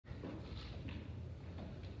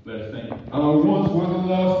Let us think. I once was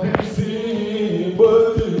lost in sin,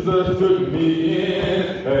 but Jesus took me in,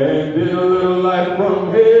 and then a little light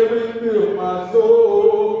from heaven filled my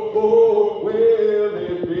soul. Oh, well,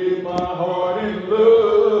 it made my heart in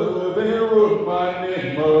love and wrote my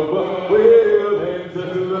name above. Well, and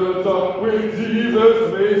just a little talk with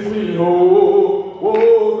Jesus makes me whole.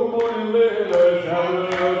 Oh, come on and let us have a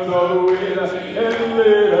little talk with us, and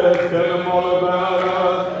let us tell him all about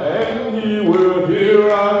us, and he will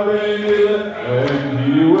hear our prayers, and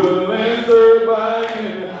he will answer by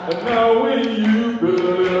name. And now when you feel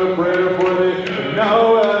a little prayer for me, and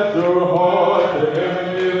now at your heart to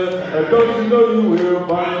heaven is, don't you know you will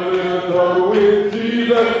find a little talk with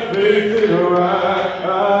Jesus, makes it right.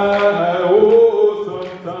 Oh,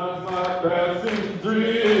 sometimes my path seems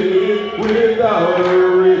dreary without a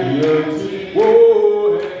reality.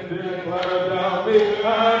 Whoa, and then cloud down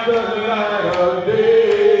behind the light of day.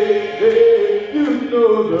 You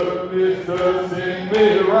know the mist of sin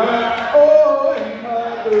made it right. Oh, and I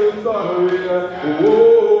could sorry.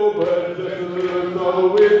 Whoa, but just a little trouble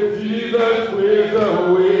with Jesus clears the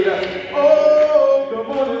way. Oh, come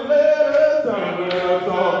on and let us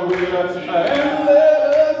talk with us, and let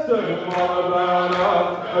us tell him all about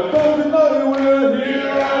us. Don't you know you will hear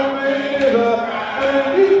our prayers, and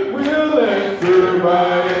he will answer by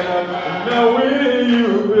name. Now when you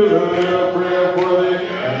feel a little prayer for them,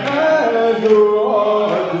 and your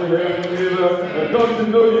heart to heaven is, don't you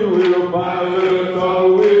know you will find a little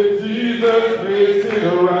talk with Jesus, makes it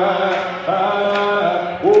right.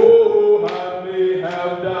 Oh, I may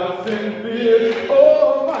have doubts and fears.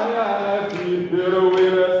 Oh, my eyes see filled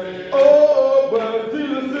with us. Oh, but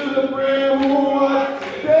Jesus is a friend who wants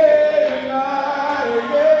day and night.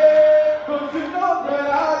 Yeah, don't you know that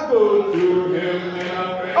I go to him now?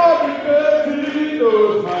 Oh, because he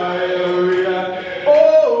knows my area.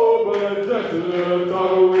 Oh, but just a little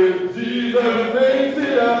talk with Jesus makes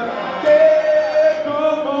it up. Yeah,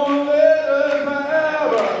 come on, let us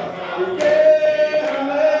have a, yeah,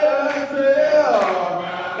 let us tell.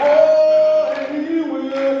 Oh, and he will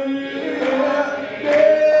hear,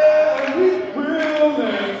 yeah, he will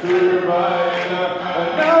answer by now.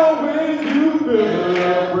 And now when you feel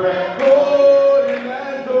a prayer, Lord, and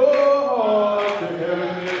that's your heart to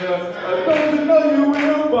heaven is, don't you know you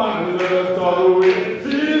will find a little talk with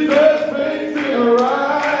Jesus makes it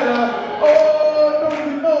right. Oh, don't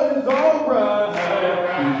you know it's alright?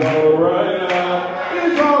 He's alright now.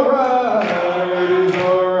 He's alright. He's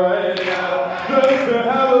alright now. Just to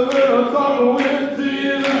have a little talk with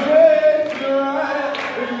Jesus makes it right.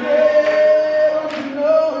 Yeah, don't you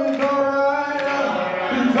know he's alright?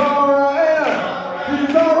 He's alright.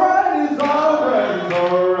 He's alright. He's alright. He's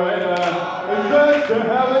alright now. Just to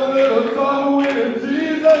have a little talk with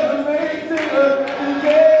Jesus makes it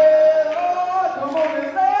yeah. Oh, come on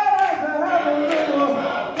and let us have a little,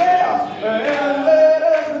 yeah, and let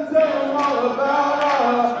us tell him all about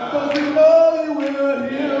us. Cause we know you will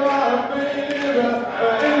hear our prayers,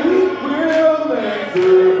 and he will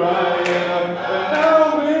answer by him. And now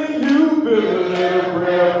when you feel a little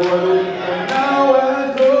prayer for them, and now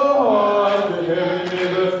as your heart to heaven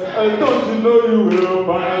is, don't you know you will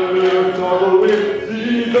find a little trouble with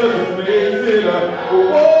Jesus makes it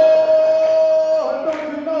whoa.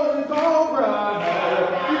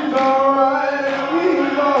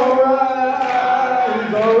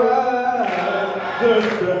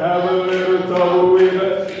 Just to have a little trouble with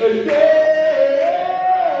us, yeah.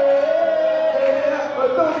 But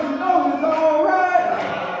don't you know he's alright?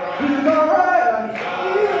 He's alright.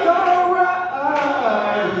 He's alright.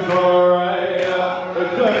 He's alright.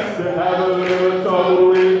 Just to have a little trouble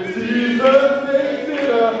with Jesus makes it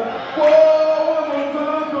whoa, one more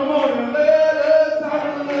time, come on and let us have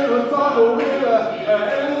a little trouble with us,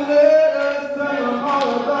 and let us tell him all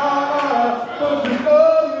about us. Don't you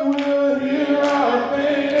know you will hear our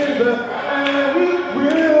prayers, and he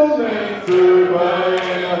will answer by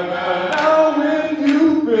name. And now when you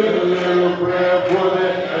feel a little prayer for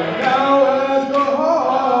them, and now as your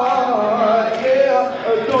heart, yeah,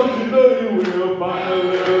 don't you know you will find a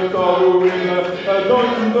little trouble with us?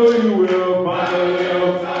 Don't you know you will find a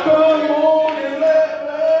little? Come on and let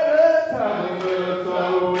us have a little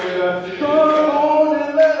trouble with us. Come on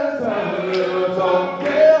and let us have a little talk.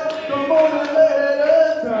 Yeah, come on and let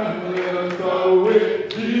us have a little talk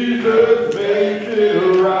with Jesus makes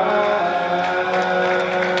it right.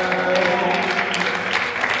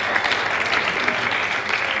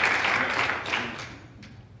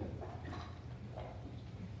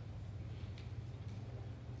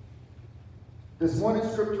 This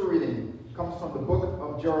morning's scripture reading comes from the book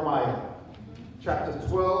of Jeremiah, chapter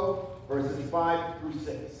 12, verses 5 through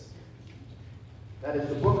 6. That is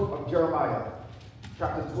the book of Jeremiah,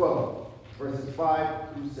 chapter 12, verses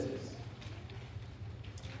 5 through 6.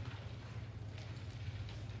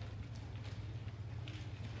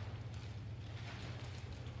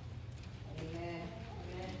 Amen.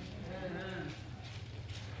 Amen.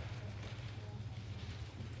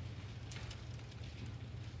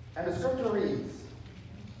 And the scripture reads,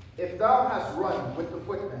 If thou hast run with the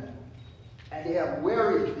footmen, and they have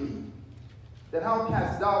wearied thee, then how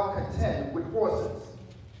canst thou contend with horses?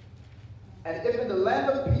 And if in the land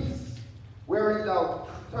of peace, wherein thou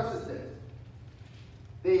trustest it,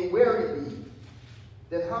 they weary thee,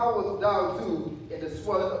 then how wilt thou do in the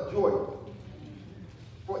swelling of Jordan?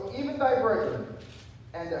 For even thy brethren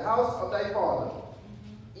and the house of thy father,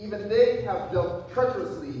 even they have dealt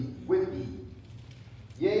treacherously with thee.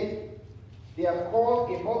 Yea, they have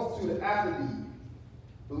called a multitude after thee.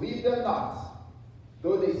 Believe them not,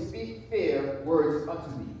 though they speak fair words unto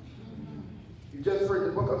thee. You just heard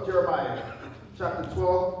the book of Jeremiah, chapter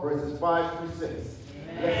 12, verses 5 through 6.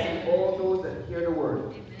 Blessing all those that hear the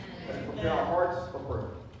word. And prepare our hearts for prayer.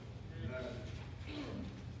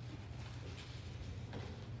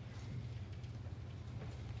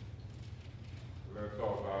 Let's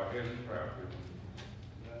all bow our heads and pray.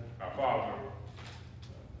 Our Father,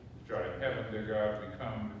 which art in heaven, dear God, we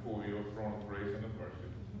come before your throne of grace and of mercy.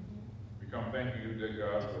 We come thanking you, dear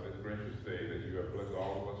God, for this gracious day that you have blessed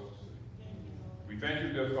all of us to see. We thank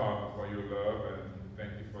you, dear Father, for your love, and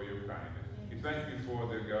thank you for your kindness. We thank you for,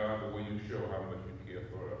 dear God, the way you show how much you care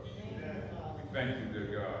for us. We thank you,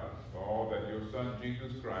 dear God, for all that your Son,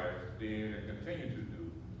 Jesus Christ, did and continue to do,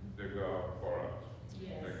 dear God, for us.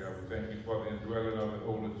 Dear God, we thank you for the indwelling of the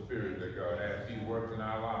Holy Spirit, dear God, as he works in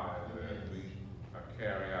our lives, as we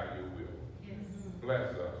carry out your will.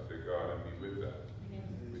 Bless us, dear God, and be with us.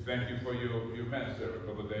 We thank you for your manservant,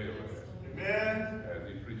 Brother Daly. Amen. As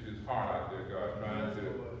he preaches his heart out there, God, trying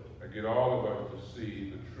to get all of us to see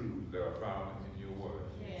the truths that are found in your word.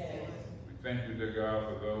 We thank you, dear God,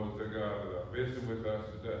 for those, dear God, that are visiting with us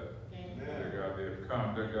today. Dear God, they have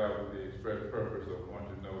come, dear God, with the express purpose of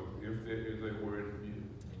wanting to know if there is a word from you.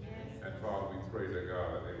 And Father, we pray, dear God,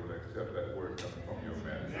 that they will accept that word coming from your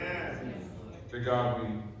man. Dear God, we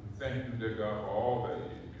thank you, dear God, for all that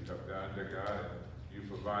you have done, dear God, and you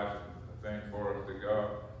provide a thing for us, dear God,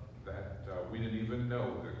 that we didn't even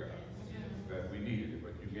know, dear God, that we needed it,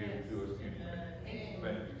 but you gave it to us anyway.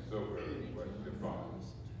 Thank you so very much, dear Father.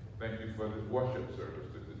 Thank you for this worship service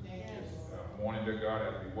this morning, dear God,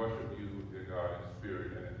 as we worship you, dear God, in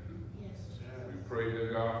spirit and in truth. We pray,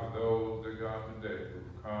 dear God, for those, dear God, today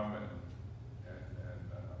who've come and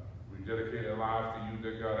we dedicate our lives to you,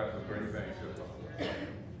 dear God. That's a great thing, dear Father.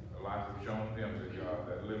 The life has shown them, dear God,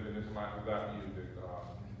 that living this life without you, dear God,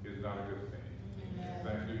 is not a good thing.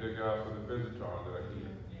 Thank you, dear God, for the visitors that are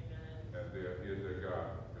here. And they are here, dear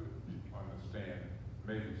God, to understand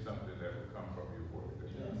maybe something that will come from your word,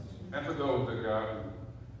 dear God. And for those, dear God, who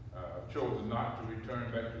have chosen not to return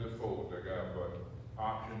back to the fold, dear God, but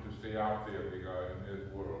option to stay out there, dear God, in this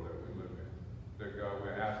world that we live in. Dear God,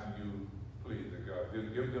 we're asking you, please, dear God,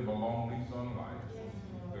 give them a long lease on life,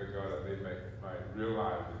 dear God, that they might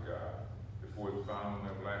realize, dear God, before it's found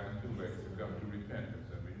everlasting too late to come to repentance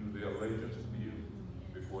and renew their allegiance to you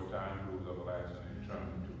before time proves everlasting and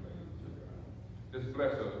eternal too late, dear God. Just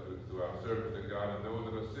bless us through our service, dear God, and those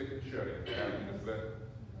that are sick and shut in, ask you to bless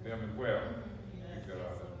them as well, dear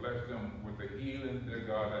God, and bless them with the healing, dear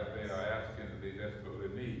God, that they are asking that they desperately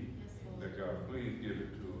need, dear God. Please give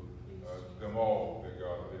it to them all, dear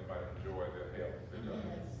God, that they might enjoy their health, dear God.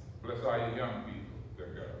 Bless our young people,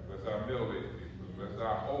 dear God. Bless our middle-aged people. Bless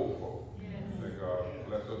our old folk, dear God.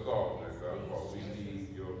 Bless us all, dear God, for we need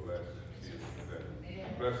your blessing here today.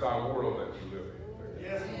 Bless our world that we live in,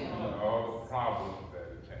 dear God. And all the problems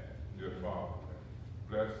that it has, dear Father.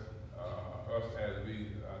 Bless us as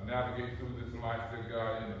we navigate through this life, dear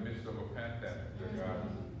God, in the midst of a pandemic, dear God.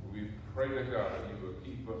 We pray, dear God, that you will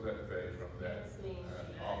keep us at bay from that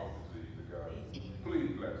awful disease, dear God.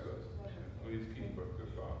 Please bless us. Please keep us,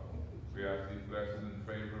 dear Father. We ask these blessings and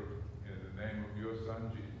favor in the name of your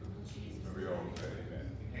Son, Jesus. And we all say amen.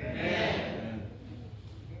 Amen.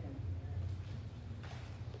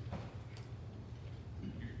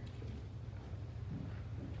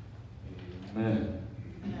 Amen.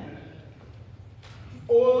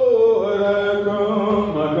 Oh, I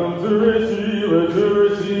come to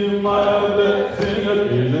receive my blessing,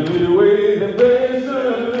 occasionally wait and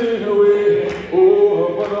patiently wait.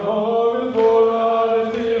 Oh, but the harvest for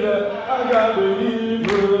honesty that I got the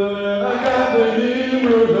Hebrew land, I got the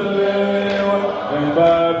Hebrew land, and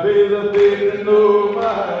by faith of faith and no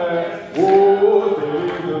mind. Oh,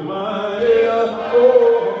 faith of mine, yeah.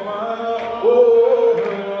 Oh, mine, oh.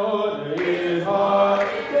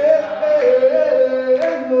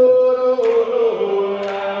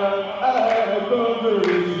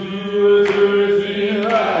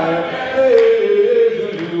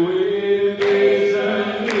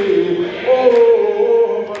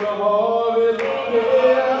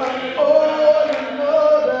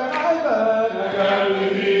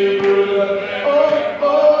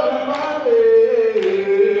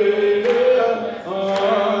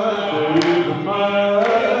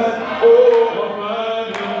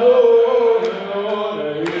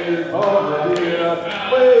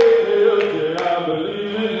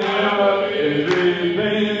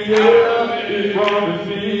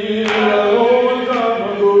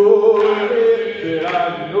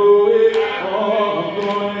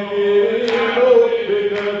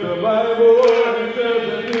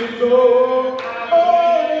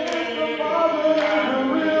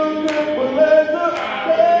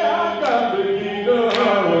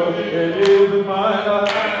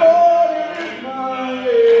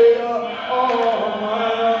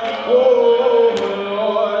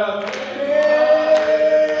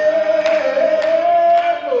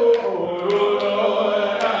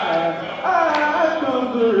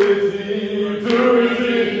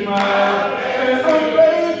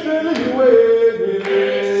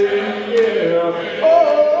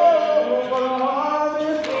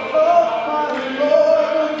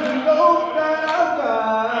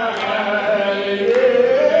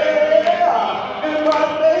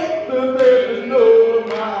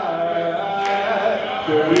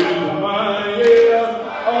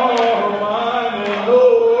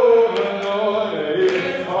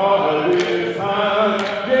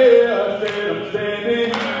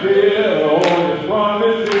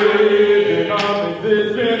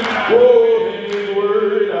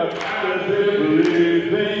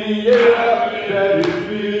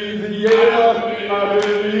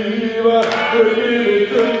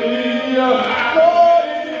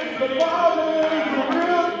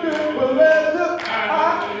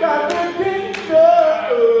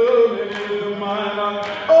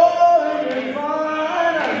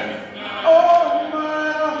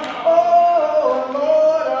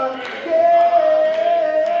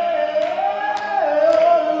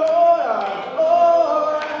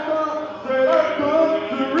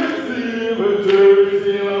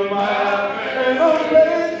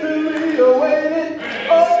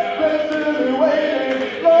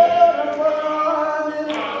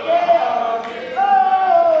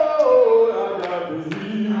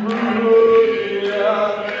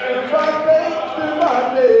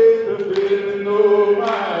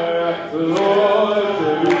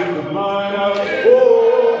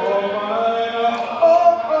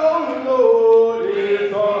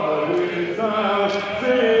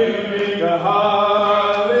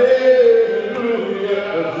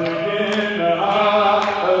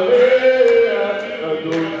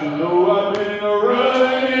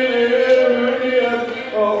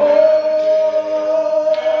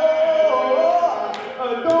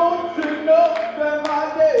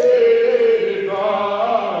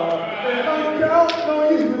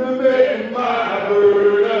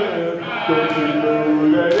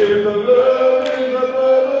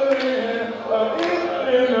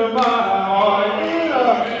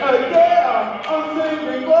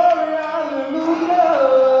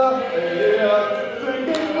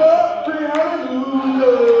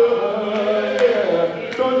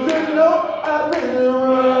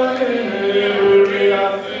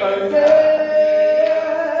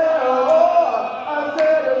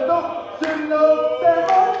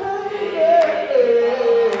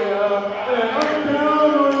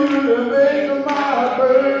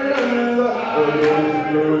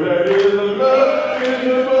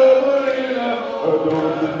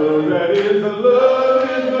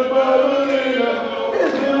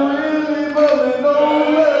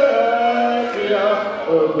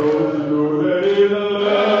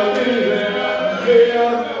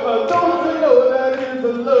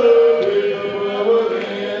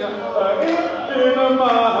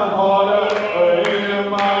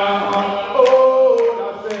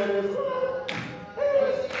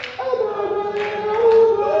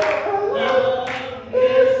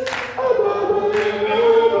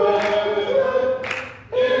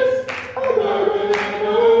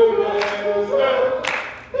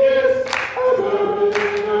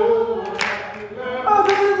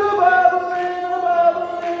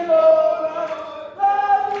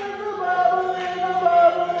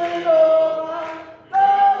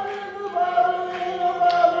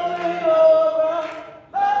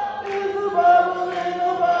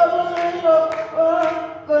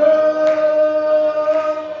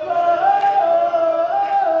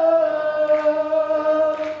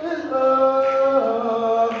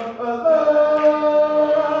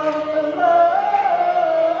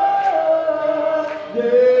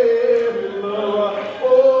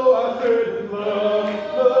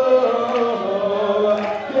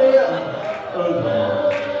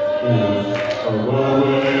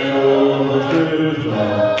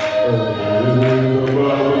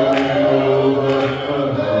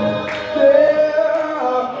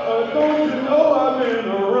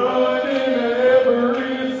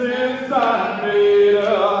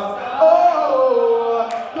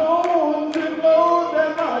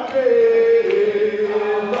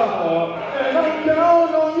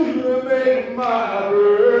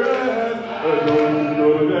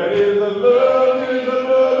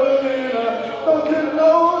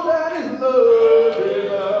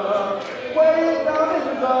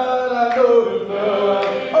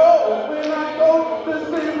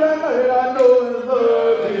 I know his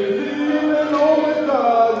love is even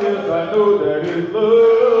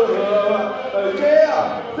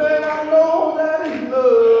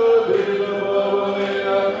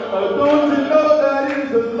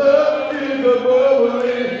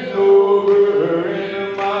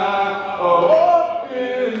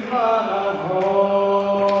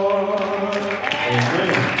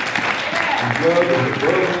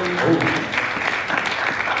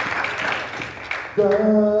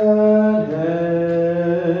God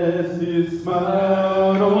has His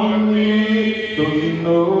smile on me. Don't you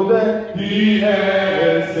know that He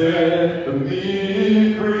has set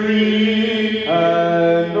me free? I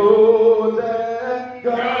know that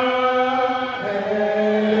God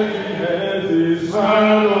has His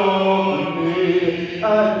smile on me. I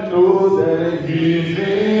know that He's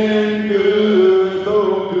been good, so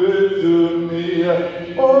good to me.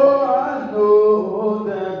 Oh, I know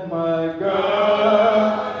that my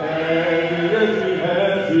God has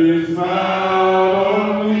His smile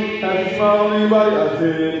on me. Has His smile on anybody? I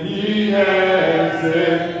said He has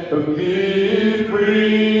set me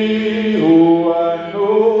free. Oh, I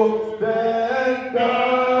know that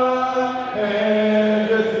God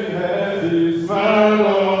has His smile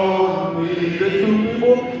on me. Just two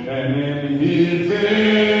people, and then He's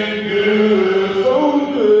been good, so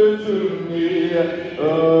good to me.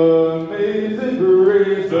 Amazing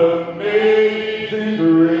grace, amazing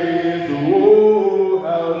grace. Oh,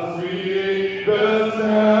 how sweet the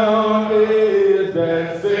sound is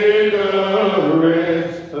that saved a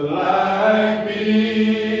wretch like me.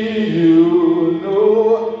 You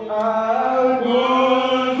know I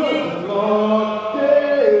once was lost,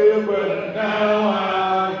 yeah, but now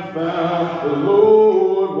I'm found. The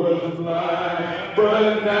Lord was blind,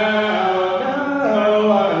 but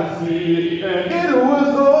now I see. And it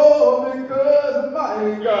was all because my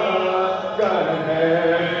God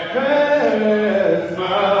has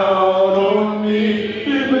smiled on me.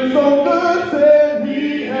 He's been so good, said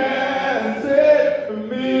He has set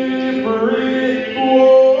me free.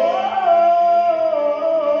 Whoa,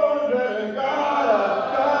 that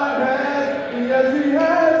God has, yes, He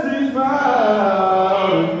has His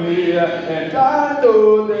smile on me. And I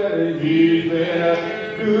know that He's been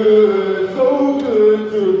good, so good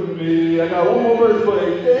to me. I got one more verse for you.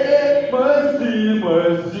 It must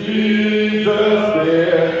Jesus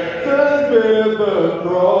bear, just bear the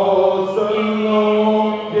cross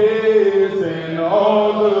alone. Yes, and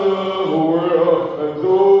all the world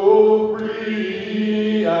go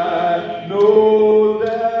free. I know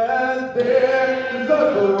that there's a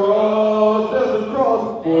cross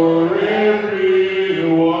for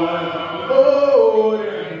everyone. Oh,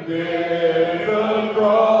 and there's a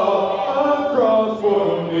cross for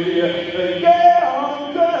me. Yeah,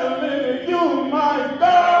 I'm telling you, my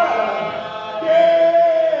God.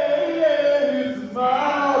 Yeah, His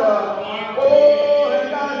smile. Oh,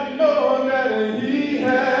 and I know that He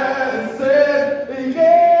has said,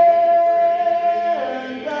 yeah,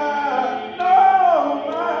 God. Oh,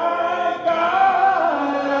 my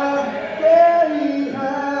God. Yeah, He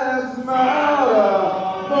has smiled.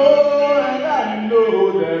 Oh, and I know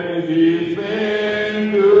that He's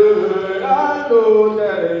been good. I know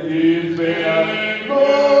that He's been,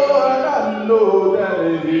 Lord, I know that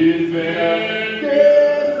He's been,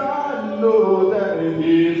 yes, I know that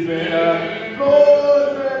He's been,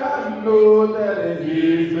 Lord, I know that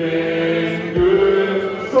He's been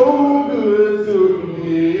good, so good to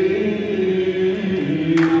me.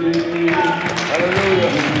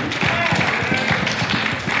 Hallelujah.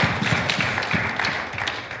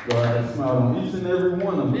 God has smiled on each and every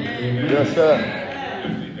one of us. Yes, sir.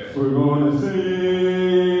 We're going to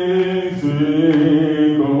sing,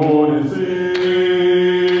 sing, come on and sing,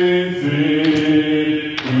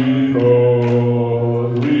 sing,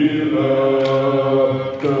 because we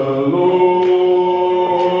love the Lord.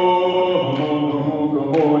 Come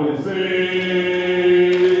on and sing,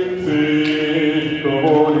 sing, come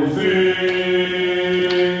on and sing,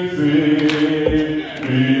 sing,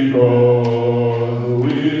 because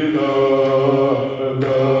we love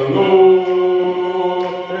the Lord.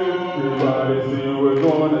 Everybody sing, we're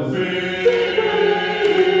gonna sing,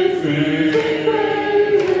 sing,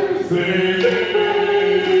 sing, sing,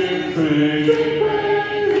 sing,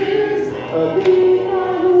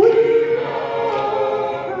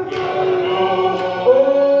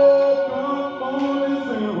 oh, come on and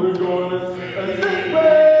sing, we're gonna sing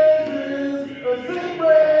praises, sing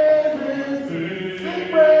praises, sing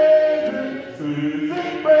praises,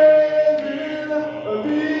 sing praises,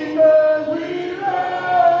 because we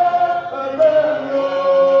love the Lord.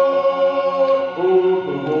 Oh,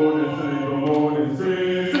 come on and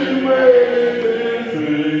sing, sing praises,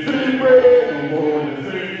 sing praises, come on and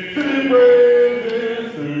sing praises,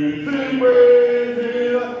 sing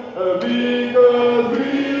praises, because we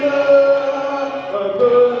love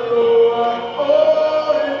the Lord.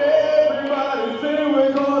 Oh, and everybody sing,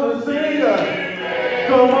 we're gonna sing.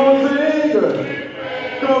 Come on, sing.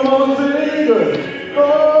 Come on, sing. Oh,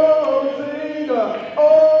 sing.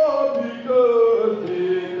 Oh, because we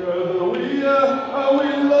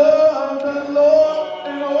love the Lord,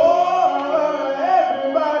 and oh,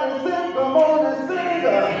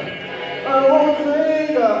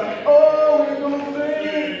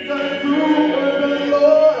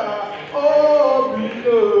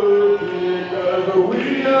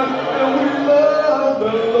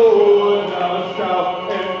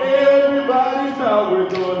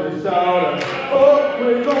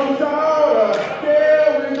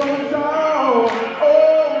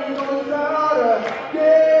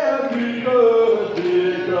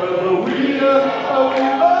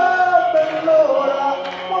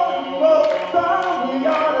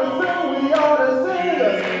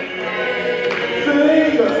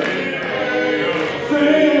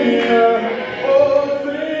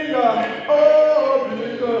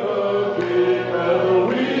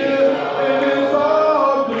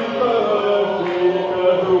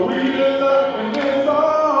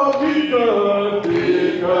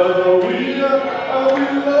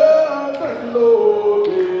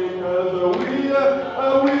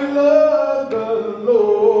 We love the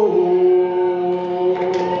Lord.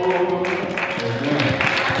 Amen.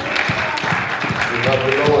 We love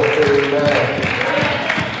the Lord. Amen.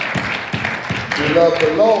 We love the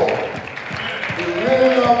Lord. We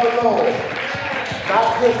really love the Lord. Not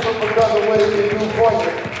just because of what he can do for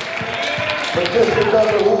you, but just because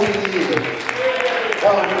of who he is.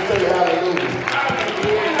 Come on, we say hallelujah.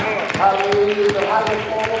 Hallelujah is the highest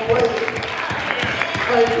form of praise.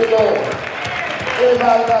 Thank you, Lord.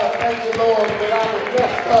 Everybody got to thank you, Lord, that I was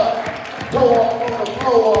messed up, tore up on the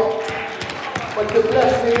floor, but you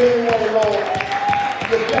blessed me anyway, Lord.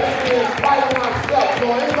 You blessed me in spite of myself,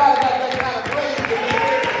 Lord. Anybody got that kind of praise to me?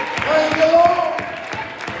 Thank you, Lord.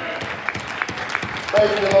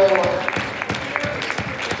 Thank you, Lord.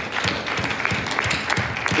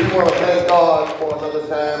 We want to thank God for another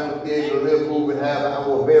time to be able to live, move, and have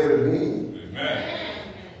our very being.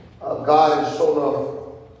 God has shown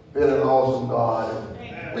up, been an awesome God.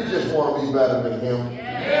 We just want to be better than him.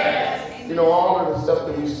 Yes. You know, all of the stuff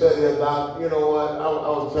that we study about, you know what, I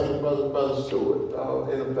was telling Brother Stewart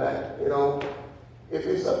in the back, you know, if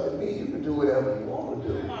it's up to me, you can do whatever you want to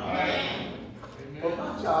do. But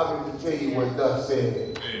my job is to tell you what thus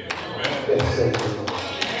said. That said the Lord.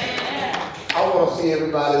 I want to see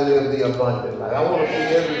everybody live the abundant life. I want to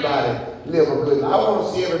see everybody live a good life. I want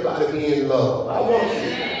to see everybody be in love. I want to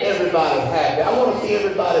see everybody happy. I want to see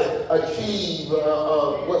everybody achieve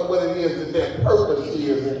what it is that their purpose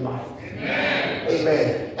is in life. Amen.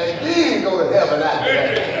 Amen. And then go to heaven after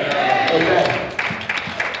that.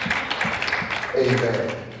 Amen.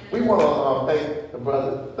 Amen. We want to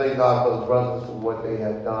thank God for the brothers for what they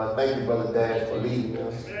have done. Thank you, Brother Dash, for leading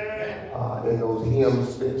us in those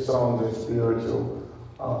hymns, songs, and spiritual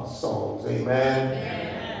songs.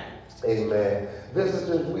 Amen. Amen.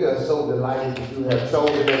 Visitors, we are so delighted that you have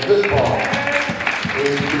chosen a good part to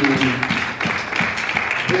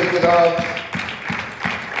visit us.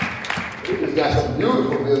 We just got some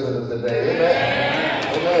beautiful visitors today. Amen.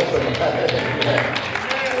 Amen.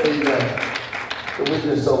 Amen. So we're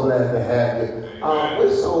just so glad to have you. I'm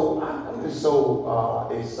just so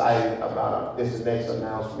excited about this next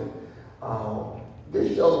announcement.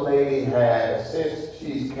 This young lady has, since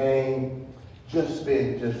she's came, just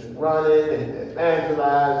been running and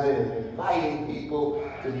evangelizing and inviting people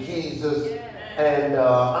to Jesus. And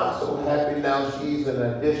I'm so happy now she's an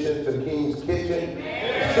addition to King's Kitchen.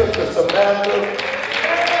 Sister Samantha.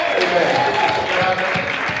 Amen. Sister Samantha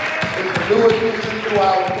is the new addition to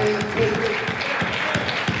our King's Kitchen.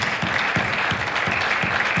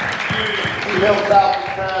 She helps out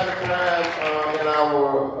from time to time in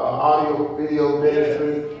our audio video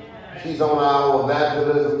ministry. She's on our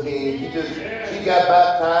evangelism team. She got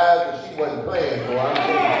baptized and she wasn't playing for her.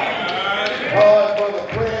 Hard for the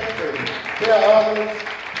Prince and tell others.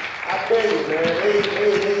 I tell you, man,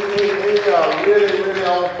 they are really, really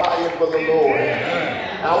on fire for the Lord.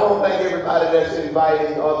 And I want to thank everybody that's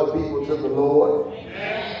inviting other people to the Lord.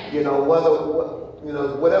 You know,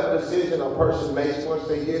 whatever decision a person makes once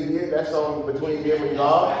they get here, that's on between them and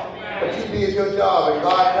God. But you did your job, and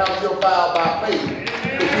God counts your file by faith.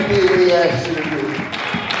 But you did what he asked you to do.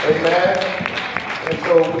 Amen. And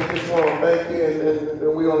so we just want to thank you,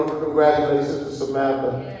 and we want to congratulate Sister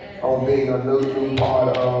Samantha on being a new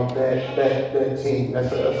part of that team.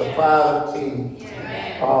 That's a fine team.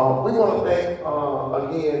 We want to thank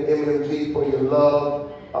again MMG for your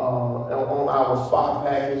love on our spa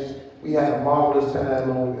package. We had a marvelous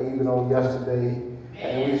time even on yesterday,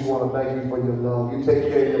 and we just want to thank you for your love. You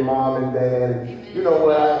take care of your mom and dad. And you know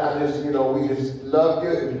what? We just love you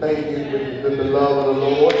and thank you with the love of the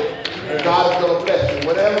Lord. And God is going to bless you.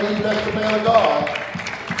 Whatever you bless the man of God,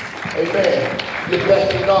 amen. You're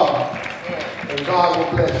blessing God, and God will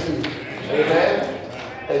bless you. Amen.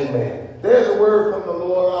 Amen. There's a word from the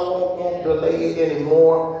Lord. I won't delay it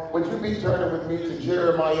anymore. Would you be turning with me to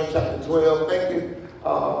Jeremiah chapter 12?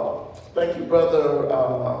 Thank you, brother.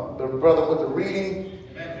 The brother with the reading,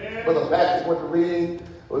 Brother Patrick with the reading.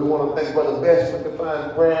 We want to thank Brother Best with the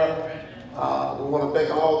fine prayer. We want to thank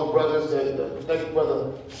all the brothers. Thank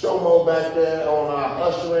Brother Shomo back there on our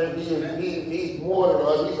ushering. He's more than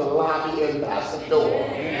us. He's a lobby ambassador.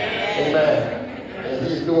 Amen. And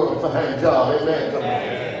he's doing a fine job.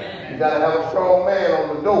 Amen. You got to have a strong man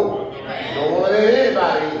on the door. You don't want to let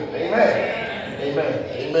anybody in. Amen. Amen.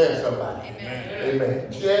 Amen, somebody.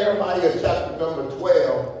 Amen. Jeremiah chapter number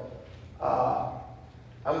 12.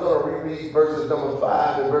 I'm going to reread verses number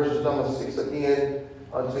 5 and verses number 6 again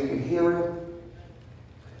until you hear it.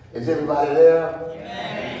 Is everybody there?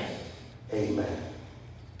 Amen. Amen.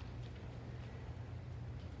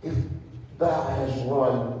 If thou hast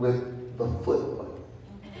run with the footman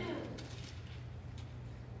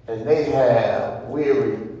and they have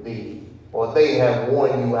wearied thee, or they have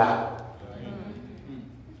worn you out,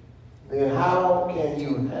 then how can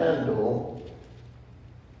you handle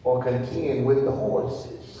or contend with the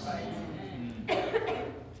horses?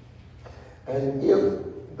 And if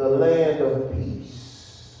the land of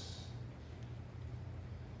peace,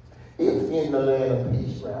 if in the land of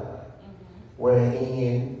peace, rather,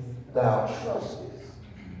 wherein thou trustest,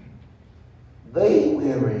 they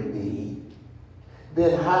weary thee,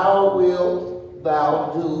 then how wilt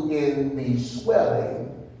thou do in the swelling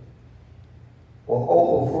or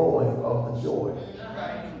overflowing of the Jordan?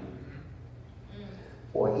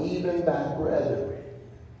 For even thy brethren,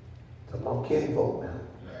 to my kinfolk now,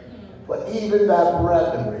 for even thy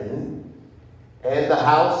brethren and the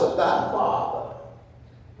house of thy father,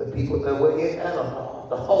 the people that were in Anathoth,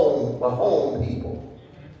 the home people,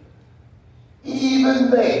 even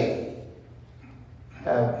they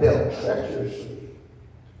have dealt treacherously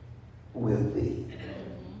with thee.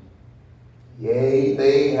 Yea,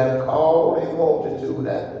 they have called a multitude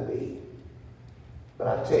after thee. But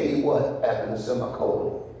I tell you what, after the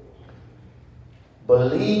semicolon,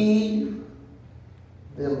 believe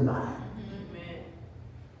them not.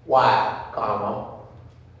 Why, comma?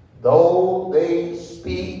 Though they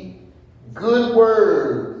speak good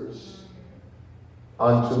words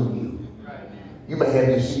unto you. You may have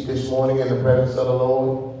your seat this morning in the presence of the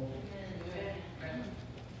Lord.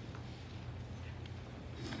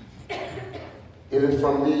 It is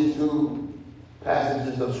from these two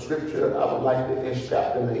passages of scripture I would like to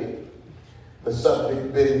extrapolate the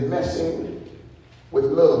subject, been messing with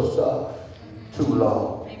little stuff too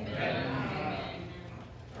long.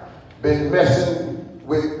 Been messing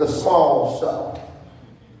with the small stuff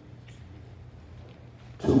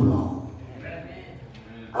too long.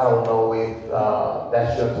 I don't know if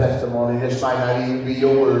that's your testimony. This might not even be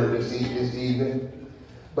your word this evening.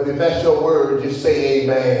 But if that's your word, just say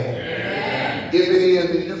amen. Amen. If it is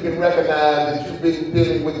that you can recognize that you've been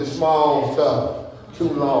dealing with the small stuff too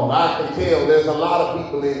long. I can tell there's a lot of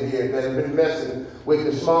people in here that have been messing with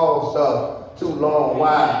the small stuff too long.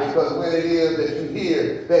 Why? Because when it is that you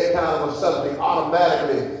hear that kind of a subject,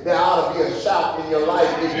 automatically there ought to be a shout in your life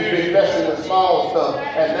if you've been messing with small stuff,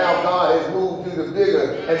 and now God has moved you to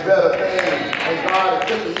bigger and better things, and God has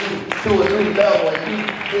taken you to a new level, and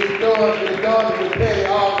you're done with petty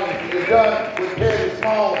arguments, you're done with petty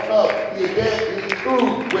small stuff, you're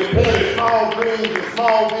through with petty small dreams and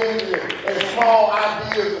small visions and small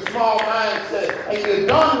ideas and small mindsets, and you're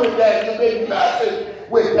done with that. You've been messing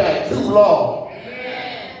with that too long.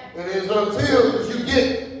 Amen. And it's until you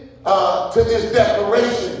get to this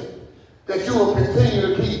declaration that you will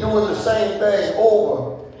continue to keep doing the same thing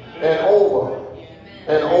over and over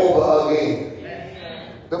and over again.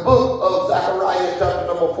 Amen. The book of Zechariah, chapter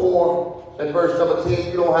number 4 and verse number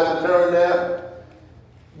 10, you don't have to turn there,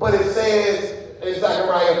 but it says in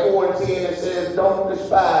Zechariah 4 and 10, it says, don't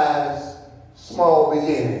despise small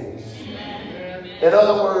beginnings. Amen. In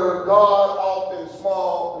other words, God often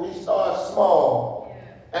he starts small,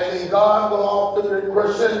 and then God will often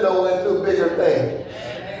crescendo into bigger things.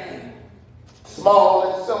 Amen.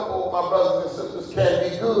 Small and simple, my brothers and sisters, can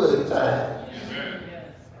be good at times. Amen.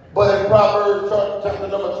 But in Proverbs chapter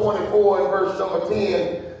number 24 and verse number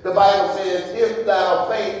 10, the Bible says, if thou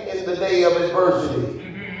faint in the day of adversity,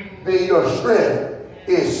 then your strength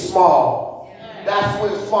is small. That's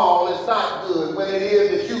when small is not good. When it is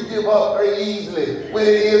that you give up very easily. When it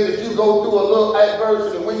is that you go through a little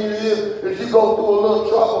adversity. When it is that you go through a little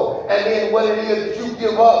trouble. And then when it is that you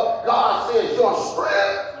give up, God says your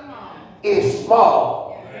strength is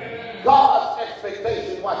small. God's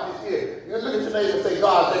expectation, watch this here. You look at your neighbor and say,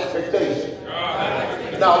 God's expectation.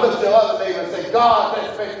 Now look at your other neighbor and say, God's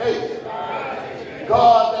expectation.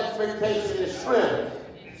 God's expectation is strength,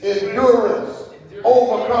 endurance,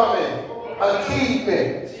 overcoming,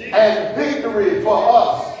 achievement, and victory for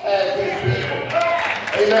us as his people.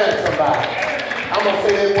 Amen, somebody. I'm going to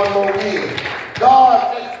say that one more again.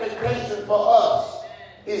 God's expectation for us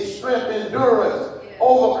is strength, endurance,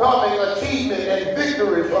 overcoming, achievement, and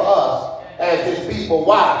victory for us as his people.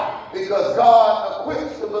 Why? Because God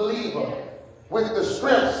equips the believer with the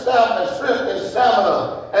strength and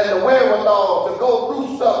stamina, and the wherewithal to go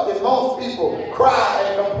through stuff that most people cry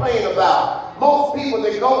and complain about. Most people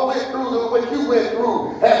that went through what you went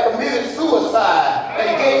through have committed suicide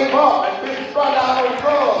and gave up and been strung out on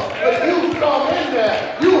drugs. But you hung in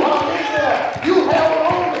there. You hung in there. You held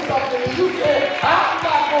on to something and you said, I'm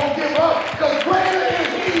not going to give up, because greater is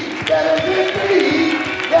he that is in me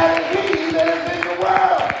than is he that is in the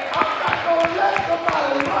world. I'm not going to let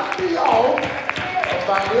somebody run me off of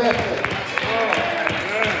my blessing.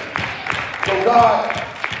 So God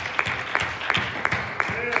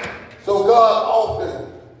So God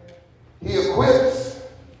often, he equips,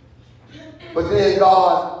 but then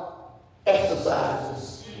God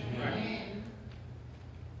exercises.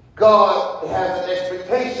 God has an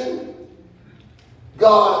expectation.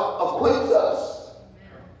 God equips us.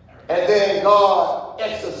 And then God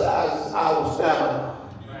exercises our stamina.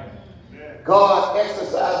 God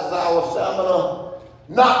exercises our stamina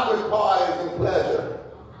not with parties and pleasure,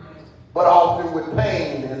 but often with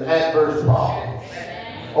pain and adverse problems.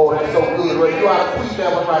 Oh, that's so good. Right? You ought to tweet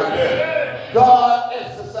that one right there. God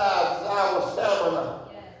exercises our stamina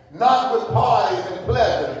not with parties and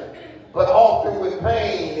pleasure, but often with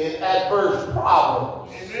pain and adverse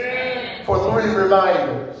problems. For 3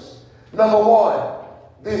 reminders. Number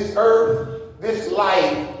 1, this earth, this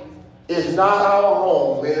life is not our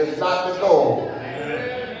home. It is not the goal.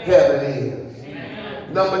 Heaven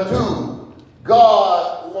is. Number 2,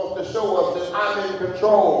 God wants to show us that I'm in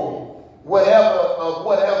control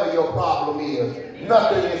whatever your problem is.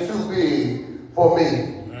 Nothing is too big for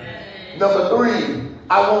me. Number 3,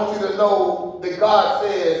 I want you to know that God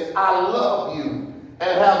says, I love you and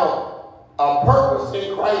have a purpose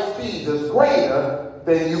in Christ Jesus greater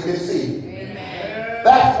than you can see. Amen.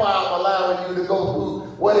 That's why I'm allowing you to go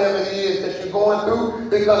through whatever it is that you're going through,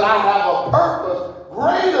 because I have a purpose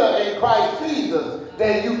greater in Christ Jesus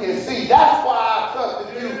than you can see. That's why I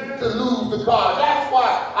trusted you to lose the car. That's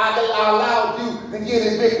why I allowed you to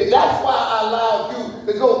get evicted. That's why I allowed you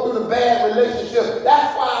to go through the bad relationship.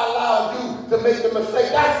 That's why I allowed you to make the mistake.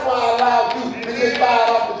 That's why I allowed you to get fired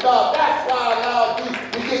off the job. That's why I allowed you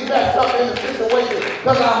to get messed up in the situation.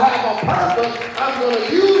 Because I have a purpose. I'm going to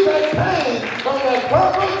use that pain from that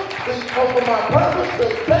purpose, for my purpose to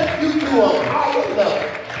take you to a higher level.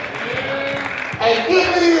 And if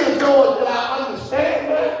it is, George, that I understand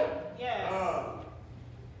that,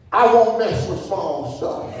 I won't mess with small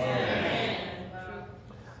stuff.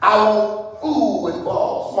 I won't fool with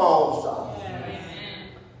small stuff.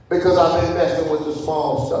 Because I've been messing with the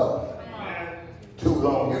small stuff too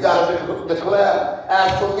long. You got to declare,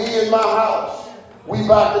 as for me and my house, we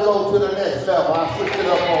about to go to the next level. I switched it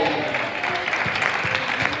up on you.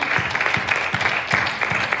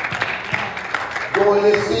 During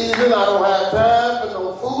this season, I don't have time for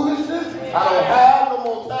no foolishness. I don't have no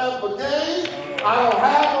more time for games. I don't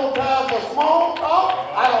have no time for small talk.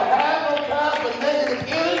 I don't have no time for negative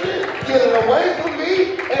energy getting away from me.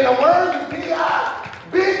 In the words of T.I.,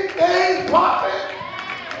 big things popping.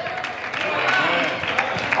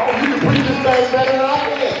 Oh, you can preach this thing better than I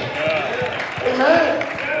can. Amen.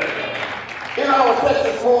 In our text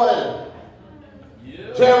this morning,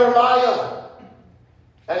 Jeremiah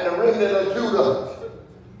and the remnant of Judah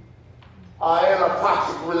are in a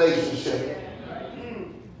toxic relationship.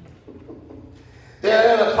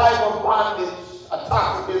 They're in a type of bondage, a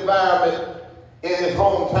toxic environment in his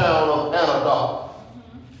hometown of Anadoth.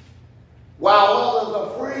 While others are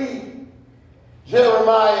free,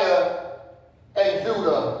 Jeremiah and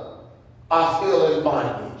Judah are still in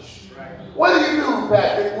bondage. What do you do,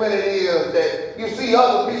 Patrick, when it is that you see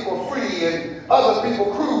other people free and other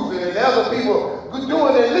people cruising and other people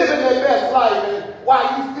doing and living their best life, and why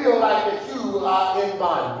you feel like that you are in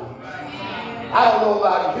bondage? I don't know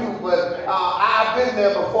about you, but I've been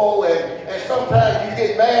there before, and sometimes you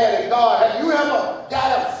get mad at God. Have you ever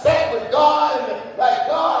got upset with God and like,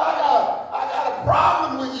 God, I got a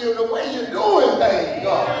problem with you, the way you're doing things,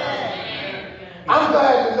 God? I'm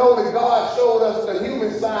glad to know that God showed us the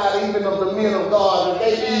human side even of the men of God, and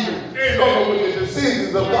they even struggle with the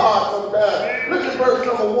decisions of God sometimes. Look at verse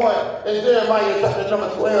number 1 in Jeremiah chapter number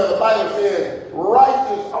 12. The Bible says,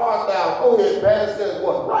 righteous art thou. Go ahead, Pat. It says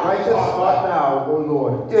what? Righteous art thou, O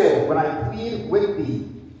Lord, Yeah. when I plead with thee.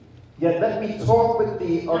 Yet let me talk with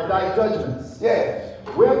thee of thy judgments. Yes.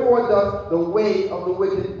 Wherefore doth the way of the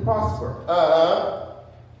wicked prosper?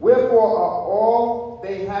 Wherefore are all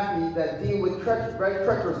they happy that deal with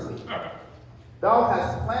treacherously? Thou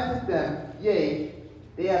hast planted them, yea,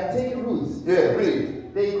 they have taken roots. Yeah,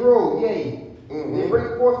 read. They grow, yea, they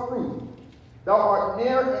bring forth fruit. Thou art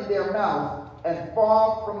near in their mouth, and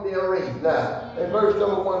far from their range. Now, in verse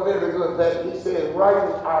number 1, very good, Pat, he says,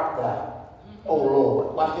 righteous art thou, O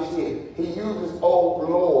Lord. Watch this here. He uses, O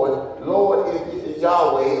Lord. Lord is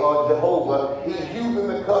Yahweh or Jehovah. He's using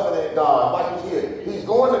the covenant God. Watch this here. He's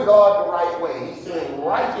going to God the right way. He's saying,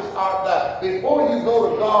 righteous art thou. Before you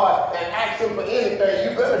go to God and ask him for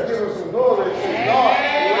anything, you better give him some glory. Say, God,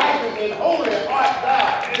 righteous and holy art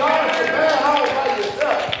thou. God, you're man all by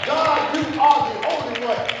yourself. God, you are the Holy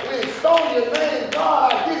One. We extol your name.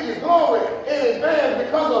 God, I give you glory in advance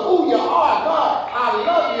because of who you are. God, I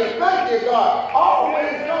love you. Thank you, God.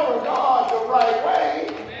 Always go to God the right way.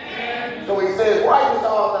 Amen. So he says, righteous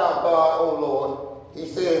art thou, God, oh Lord. He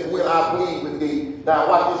says, when I plead with thee. Now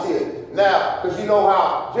watch this here. Now, because you know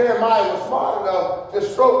how Jeremiah was smart enough to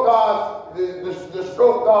stroke God, to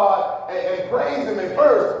stroke God and praise him at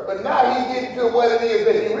first, but now he gets to what it is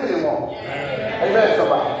that he really wants. Amen,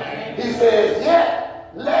 somebody. He says,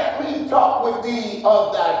 yet let me talk with thee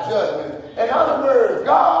of thy judgment. In other words,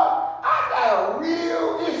 God, I got a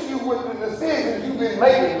real issue with the decisions you've been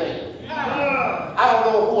making lately. I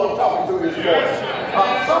don't know who I'm talking to this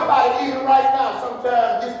morning. Somebody even right now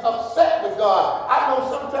sometimes gets upset with God. I know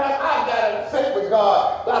sometimes I got upset with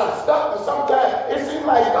God, got stuck with sometimes it seems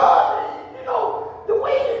like God, you know, the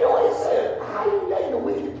way you do it says, how you letting the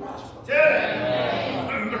wicked prosper?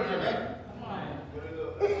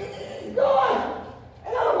 God,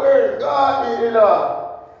 in other words,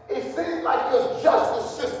 God, it seems like your justice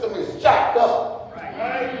system is jacked up.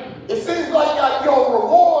 It seems like your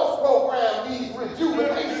rewards program needs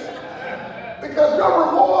rejuvenation. Because your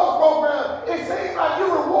rewards program, it seems like you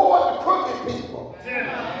reward the crooked people.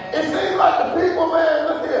 It seems like the people, man,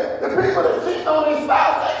 look here, the people that cheat on their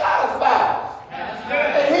spouse, they got a spouse.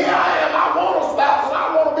 And here I am, I want a spouse, and I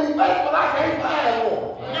want to be faithful, I can't find one.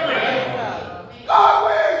 God,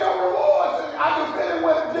 where's your rewards? I can feel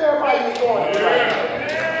what Jeremiah is going through right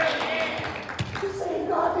now. He's saying,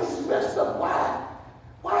 God, this is messed up.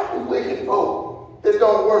 Why do wicked folk that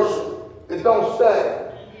don't worship, that don't study,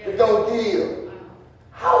 that don't give,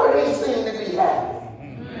 how do they seem to be happy?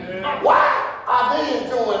 Why are they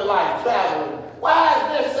enjoying life, traveling? Why is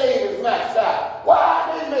their savings maxed out? Why are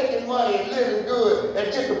they making money and living good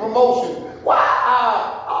and get the promotion? Why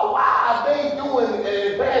are they doing and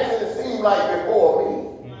advancing it seem like before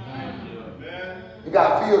me? You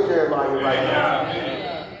got to feel Jeremiah right now.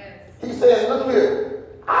 He said, look here.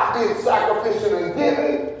 I've been sacrificial and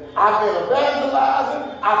giving. I've been evangelizing.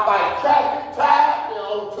 I fight traffic, time,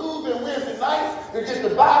 on Tuesday and Wednesday nights to get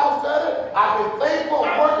the Bible study. I've been faithful,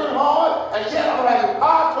 working hard, and yet I'm having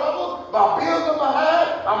car trouble. My bills are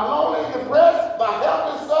behind. I'm lonely and depressed. My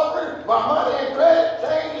health is suffering. My money and credit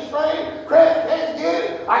change is strained. Credit can't get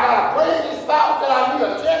it. I got a crazy spouse that I need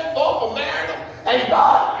a check for marrying them. And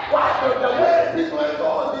God, why the way people ain't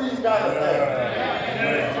going through these kind of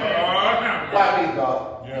things? Why me,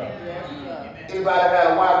 God? Anybody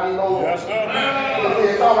had a why me moment? Yes, sir.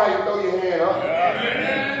 It's all right to throw your hand up.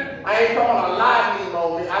 I ain't talking about a lie me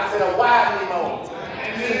moment. I said a why me moment.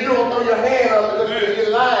 You don't throw your hand up because you're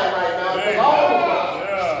lying right now. Because all of us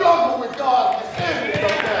struggle with God's decisions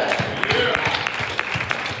sometimes.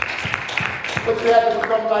 But you have to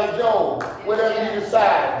become like Job. Whatever you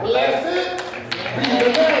decide. Blessed be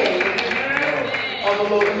the name of the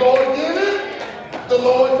Lord. The Lord give it, the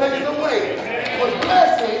Lord take it away. But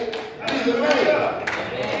blessed be the name.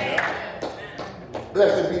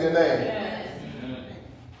 Blessed be the name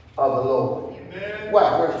of the Lord. What?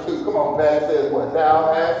 Verse 2. Come on, man. It says what?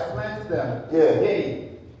 Thou hast planted them. Yeah.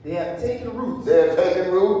 They have taken roots. They have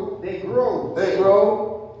taken root. They grow. They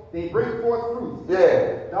grow. They bring forth fruit.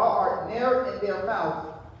 Yeah. Thou art near in their mouth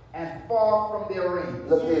and far from their range.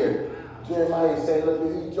 Look here. Jeremiah is saying, look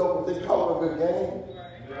here, these jokers, they talk a good game.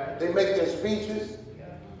 They make their speeches,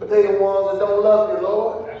 but they the ones that don't love you,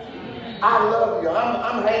 Lord. I love you.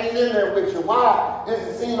 I'm hanging in there with you. Why does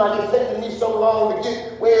it seem like it's taking me so long to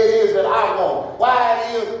get where it is that I want? Why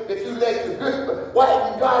it is that you let the good,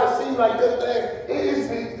 why God, it seems like this thing, it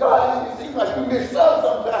is, God, it seems like you mix up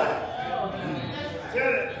sometimes.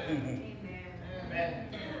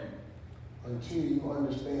 Until you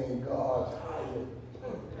understand God's higher.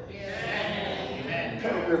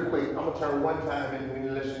 Turn real quick. I'm going to turn one time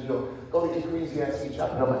and let you go. Go to Ecclesiastes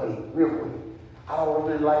chapter number 8, real quick. I don't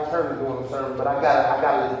really like turning during the sermon, but I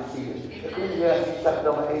gotta let you see this. Ecclesiastes chapter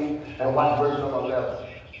number 8 and watch verse number 11.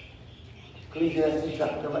 Ecclesiastes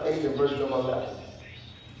chapter number 8 and verse number 11.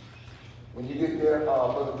 When you get there,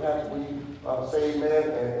 Brother Patrick, will you say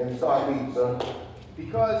amen and start reading, son?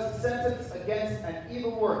 Because sentence against an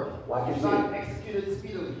evil work is not executed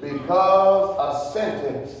speedily. Because a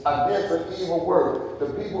sentence against an evil work, the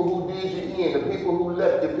people who did you in, the people who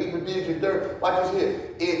left you, the people who did you dirt. Watch this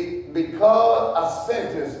here. It's because a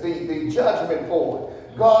sentence, the judgment for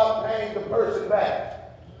it, God paying the person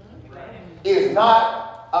back, is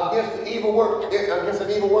not against the evil work. Against an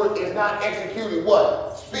evil work is not executed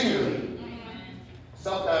what? Speedily.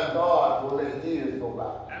 Sometimes God will let years go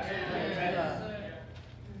by.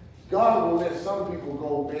 God will let some people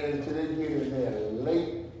go there until they get in their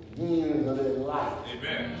late years of their life.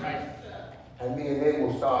 Amen. Right. And then they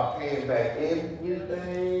will start paying back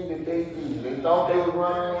everything that they do. They thought they was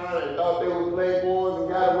running around. They thought they was playboys and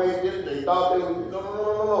got away with it. They thought they was,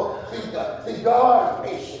 no. See, God is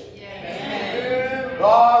patient. Yeah.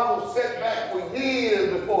 God will sit back for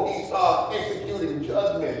years before he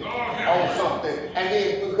judgment on something. And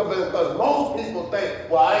then, because most people think,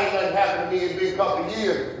 well, I ain't nothing happened to me, it's been a couple of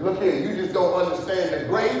years. Look here, you just don't understand the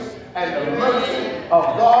grace and the mercy of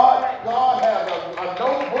God. God has a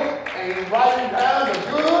notebook, and he's writing down the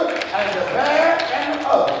good and the bad and the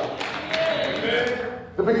ugly.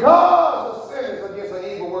 Because the sentence against an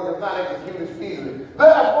evil work is not executed speedily.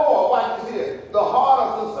 Therefore, watch this here, the heart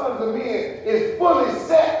of the sons of men is fully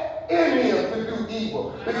set in him to do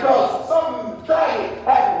evil. Because something tragic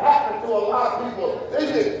hadn't happened to a lot of people. They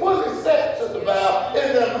get fully set, Sister Val,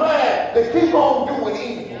 in their mind to keep on doing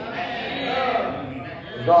evil.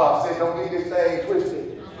 And God said, don't get this thing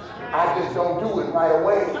twisted. I just don't do it right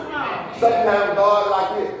away. Sometimes God like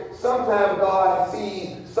this. Sometimes God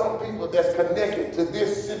sees some people that's connected to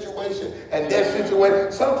this situation and that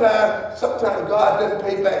situation. Sometimes God doesn't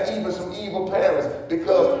pay back even some evil parents,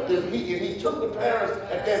 because if he took the parents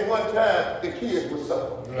at that one time, the kids would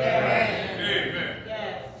suffer.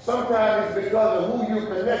 Amen. Sometimes it's because of who you're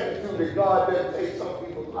connected to that God doesn't take some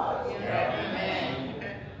people's lives.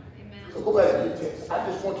 Amen. So go back to your text. I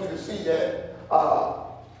just want you to see that.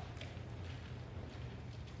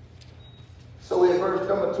 So in verse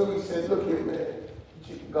number 2, he says, look here, man,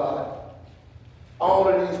 God, all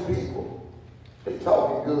of these people, they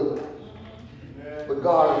talking good. But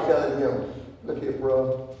God is telling him, look here,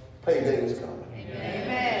 bro, payday is coming.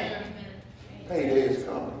 Amen. Payday is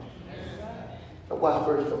coming. Now watch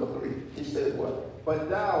verse number 3. He says what? But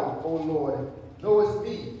thou, O Lord, knowest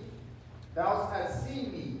me. Thou hast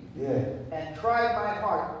seen me, and tried my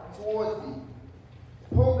heart towards thee.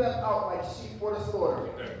 Pull them out like sheep for the slaughter,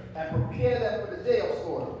 and prepare them for the day of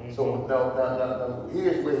slaughter. So no.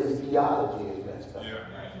 Here's where his theology is messed up.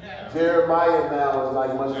 Jeremiah now is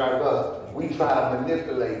like much like us. We try to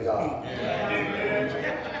manipulate God.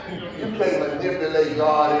 You can't manipulate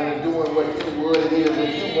God into doing what it is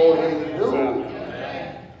that you want him to do.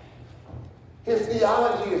 His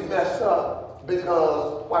theology is messed up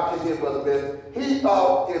because, watch this here, Brother Ben. He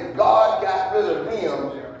thought if God got rid of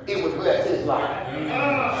him, it would bless his life.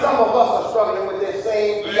 Some of us are struggling with that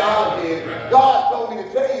same theology. God told me to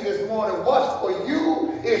tell you this morning, what's for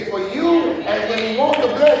you is for you, and when he wants to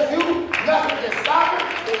bless you, nothing can stop it.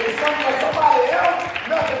 If it's something for somebody else,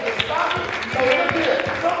 nothing can stop it. So look here,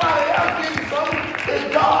 somebody else gives you something. If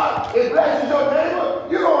God, it blesses your neighbor,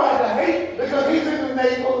 you don't have to hate because he's in the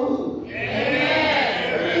neighborhood.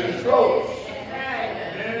 Amen. He's close.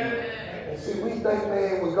 We think,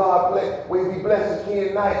 man, when God bless, when he blesses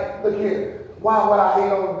Ken Knight, look here, why would I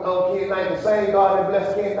hate on Ken Knight? The same God that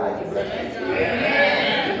blessed Ken Knight, he blessed me too.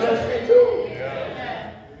 He blessed me too.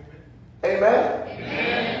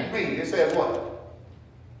 Amen? Read, it says what?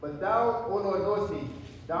 But thou, O Lord, knowest me.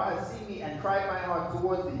 Thou hast seen me and cried my heart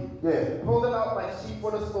towards thee. Pull them out like sheep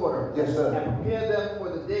for the slaughter. Yes, sir. And prepare them for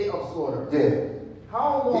the day of slaughter.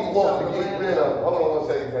 How long he wants to get rid of them. Hold on one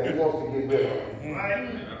second, man. He wants to get rid of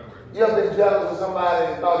them. You ever been jealous of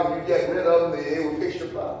somebody and thought if you get rid of them, it would fix your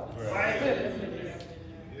problem?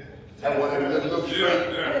 I want him to look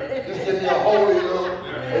straight. Just give me a holy look.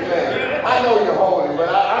 Amen. I know you're holy, but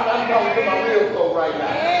I'm talking to my real folk right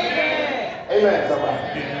now. Amen, somebody.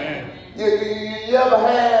 You ever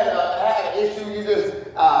had an issue, you just,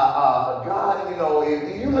 God, you know,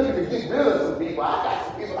 if you looking to get rid of some people, I got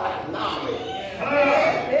some people I can nominate.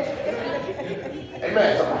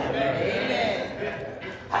 Amen, somebody.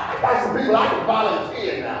 I got some people I can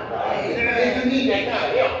volunteer now. If you need that kind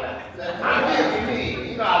of help now. I'm here if you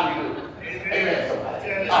need. You know how we do. Amen,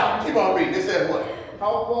 somebody. All right, keep on reading. It says what?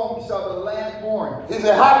 How long shall the land mourn? He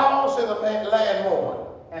said, how long shall the land mourn?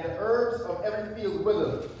 And the herbs of every field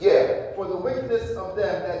wither. For the wickedness of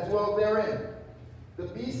them that dwell therein. The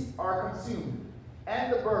beasts are consumed,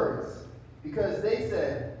 and the birds, because they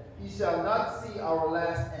said, he shall not see our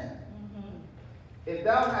last end. If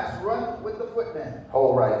thou hast run with the footmen.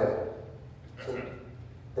 Hold right there.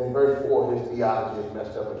 So, in verse 4, his theology is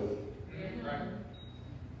messed up again.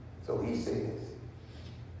 So he says,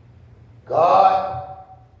 God,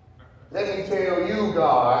 let me tell you,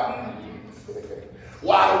 God,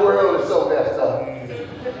 why the world is so messed up.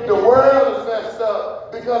 The world is messed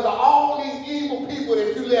up because of all these evil people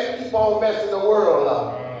that you let keep on messing the world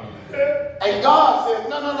up. And God said,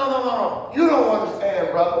 no. You don't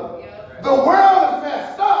understand, brother. The world is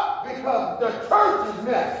messed up because the church is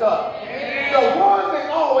messed up. The one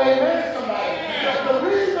that, amen, somebody. The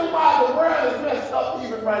reason why the world is messed up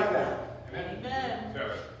even right now. Amen.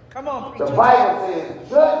 Come on, the Bible says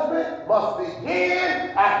judgment must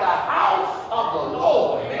begin at the house of the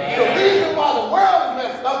Lord. The reason why the world is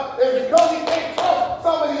messed up is because he can't trust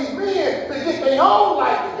some of these men to get their own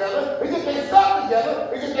life together, to get their stuff together,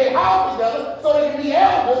 to get their house together, so they can be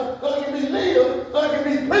elders, so they can be leaders, so they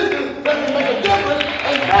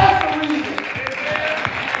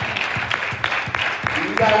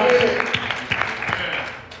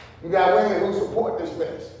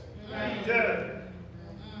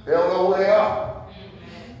They don't know who they are.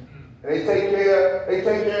 And they take care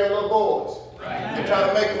of little boys. They try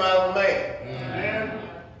to make them out of a man.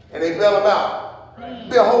 And they bail them out.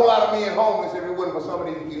 Be a whole lot of men homeless if it wasn't for some of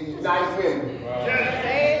these nice men.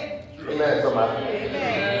 Amen, somebody.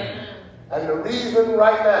 Amen. And the reason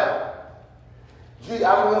right now,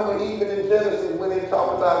 I remember even in Genesis when they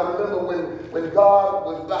talk about, remember when God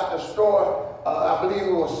was about to destroy, I believe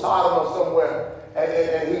it was Sodom or somewhere,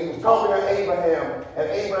 and he was talking to Abraham, and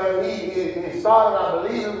Abraham, he started, I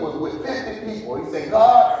believe it was with 50 people. He said,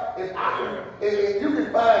 God, if you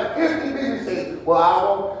can find 50 people, he said,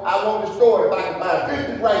 well, I won't destroy it if I can find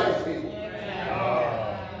 50 righteous people.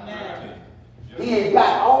 He had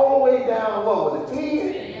got all the way down to what was it, 10?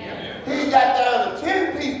 He got down to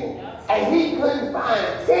 10 people, and he couldn't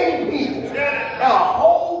find 10 people. Now a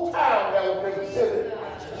whole town that was considered.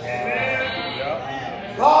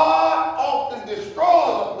 God often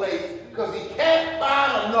destroys a place because he can't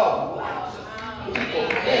find enough righteous people.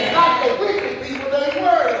 It's not the wicked people that he's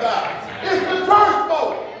worried about. It's the church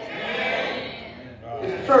folk.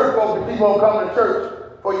 It's the church folk that people don't come to church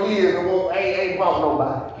for years and ain't brought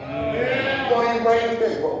nobody. Don't even bring the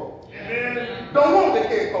kinfolk. Don't want the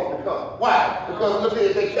kinfolk to come. Why? Because look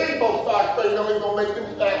at the kinfolk start straight up, it's going to make them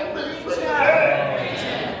stand really straight.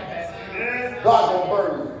 God's going to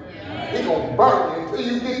burn you. He's going to burn you until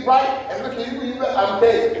you get right. And look at you better, I'm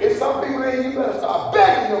telling you, there's some people in you better start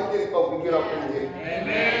begging your kinfolk to get up in here.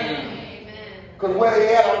 Amen. Because where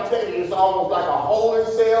they at, I'm telling you, it's almost like a holding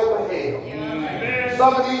cell for hell. Amen.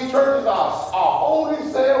 Some of these churches are holding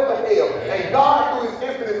cell for hell. And God, through his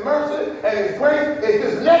infinite mercy and his grace, is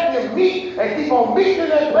just letting them meet and keep on meeting in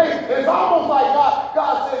that place. It's almost like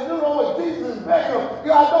God says, you know what, Jesus is begging them.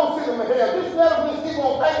 God, don't send them to hell. Just let them just keep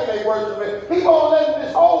on thinking they worship it. Keep on letting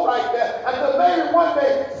this hold right there until maybe one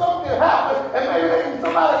day something happens and maybe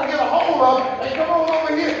somebody can get a hold of them and come on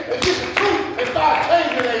over here and get the truth and start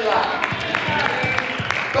changing their life.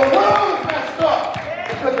 The world is messed up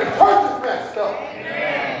because the church is messed up.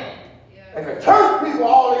 Amen. And the church people,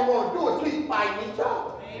 all they want to do is keep fighting each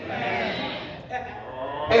other. Amen.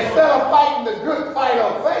 Instead of fighting the good fight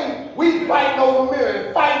of faith, we fighting over men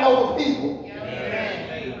and fighting over people.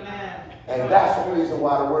 Amen. And that's the reason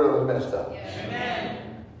why the world is messed up. Amen.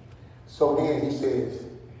 So then he says,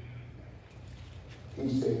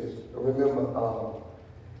 remember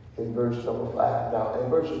in verse number 5, now in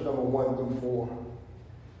verses number 1 through 4,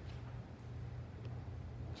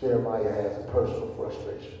 Jeremiah has a personal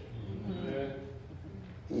frustration.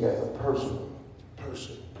 Mm-hmm. He has a personal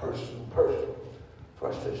frustration.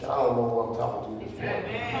 I don't know who I'm talking to this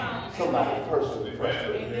morning. Somebody personally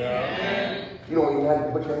frustrated. Yeah. You don't even have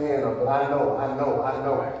to put your hand up, but I know.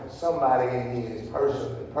 Somebody in here is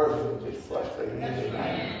personally just frustrated.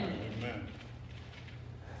 Amen.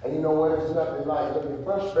 And you know what? It's nothing like it.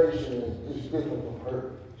 Frustration is different from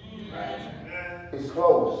hurt. It's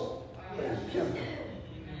close, but it's different.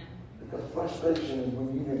 Because frustration is when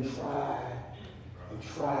you can try,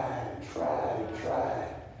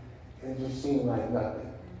 and it just seems like nothing.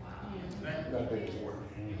 Nothing is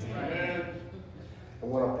working.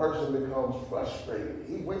 And when a person becomes frustrated,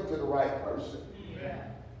 he went to the right person.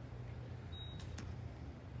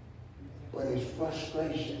 But his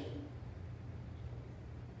frustration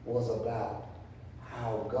was about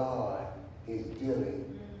how God is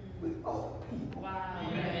dealing with other people.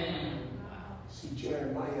 See,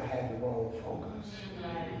 Jeremiah had the wrong focus.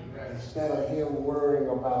 Instead of him worrying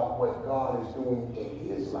about what God is doing in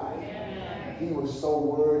his life, he was so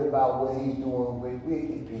worried about what he's doing with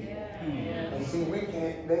wicked people. And see,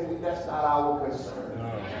 that's not our concern.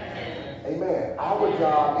 Amen. Our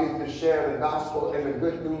job is to share the gospel and the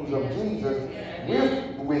good news of Jesus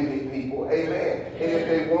with wicked people. Amen. And if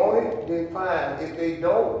they want it, then fine. If they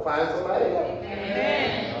don't, find somebody else.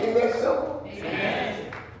 Isn't that simple?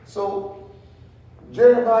 So,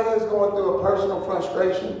 Jeremiah is going through a personal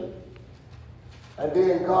frustration, and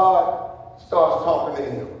then God starts talking to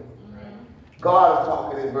him. God is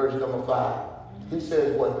talking in verse number 5. He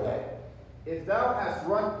says what, Pat? If thou hast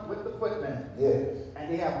run with the footmen, yes, and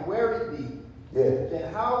they have wearied thee, yes,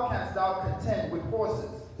 then how canst thou contend with horses?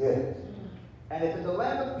 Yes. And if in the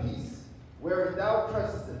land of peace, wherein thou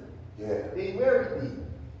trustest, yes, they wearied thee,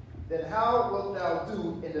 then how wilt thou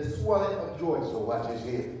do in the swelling of joy? So watch this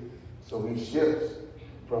here. So he shifts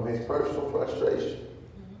from his personal frustration.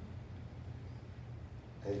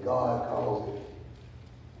 And God calls it,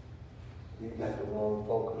 you got the wrong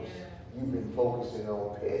focus. You've been focusing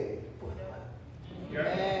on petty.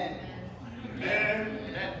 Amen.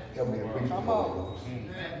 Help me to preach. Come on.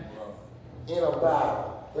 In a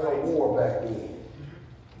battle, in a war back then,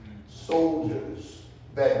 soldiers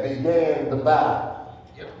that began the battle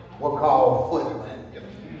were called footmen.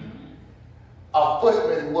 A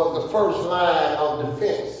footman was the first line of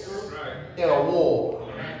defense in a war.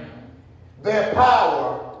 Their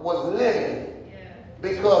power was limited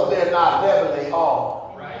because they're not heavily armed.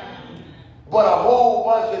 But a whole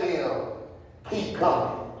bunch of them keep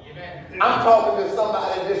coming. I'm talking to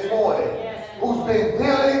somebody this morning who's been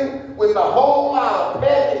dealing with a whole lot of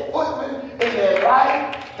petty footmen in their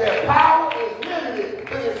life. Their power is limited,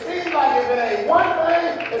 but it seems like if it ain't one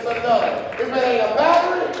thing, it's another. If it ain't a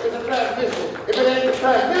battery, it's a transmission. If it ain't the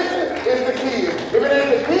transmission, it's the key. If it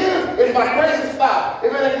ain't the key, it's my crazy spouse.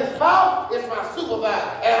 If it ain't the spouse, it's my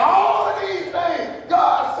supervisor. And all of these things,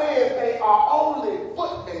 God says they are only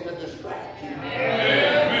footmen to distract you.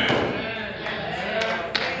 Amen.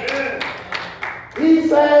 He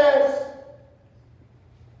says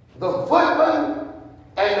the footmen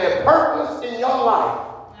and their purpose in your life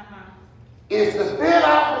is to thin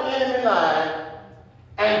out the enemy line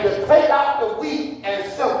and to take out the weak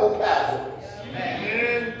and simple casualties.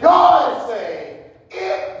 Amen. God is saying,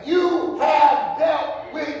 if you have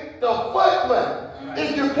dealt with the footmen,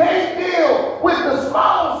 if you can't deal with the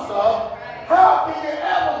small stuff, how can you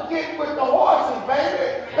ever get with the horses,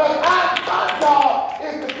 baby? Because my job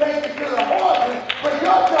is to take you to the horses, but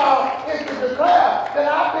your job is to declare that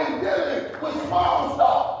I've been dealing with small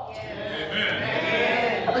stuff.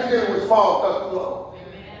 Amen. I've been dealing with small stuff too long.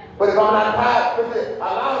 But if I'm not tired with it, a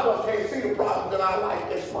lot of us can't see the problems in our life.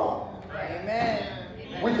 They're small. Amen.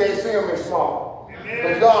 We can't see them as small. Amen.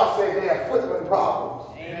 But God said they are footman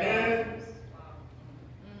problems. Amen.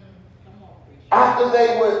 After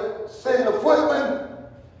they would send the footmen,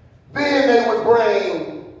 then they would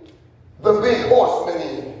bring the big horsemen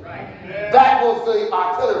in. Right. That was the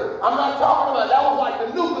artillery. I'm not talking about, that was like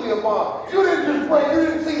the nuclear bomb. You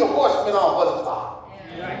didn't see the horsemen off of the top.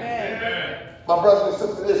 Amen. My brothers and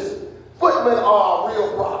sisters, listen. Footmen are a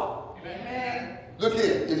real problem. Amen. Look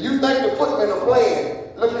here. If you think the footmen are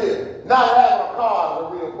playing, look here. Not having a car is a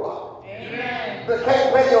real problem. Amen. They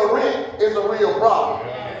can't pay your rent is a real problem.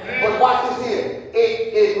 Amen. But watch this here.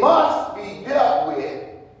 It must be dealt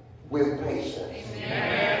with patience.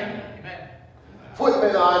 Amen.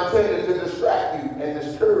 Footmen are intended to distract you and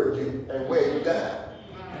discourage you and wear you down.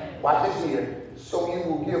 Watch this here. So you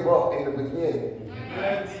will give up in the beginning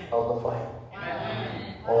of the fight.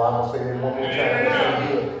 Oh, I'm going to say that one more time. That's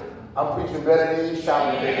so good. I'm preaching better than you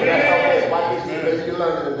shouting today, but that's okay. Watch this here. Maybe you're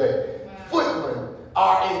learning today. Footmen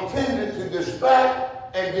are intended to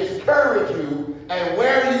distract and discourage you and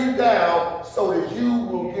wear you down so that you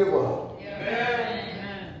will give up.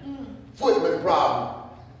 Amen. Footman problem.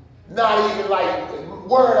 Not even like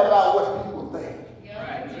worrying about what people think.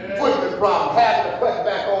 Right. Footman problem. Having to cut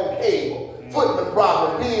back on cable. Footman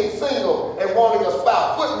problem. Being single and wanting a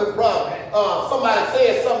spouse. Footman problem. Somebody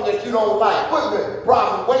says something that you don't like. Footman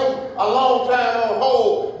problem. Waiting a long time on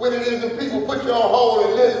hold when it is that people put you on hold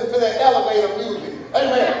and listen to that elevator music.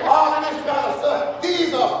 Amen. All of this kind of stuff.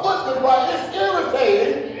 These are footman problems. It's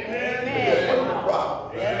irritating. Amen. Footman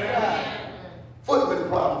problem. Yes, footman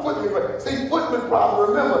problem. Footman problem. See, footman problem,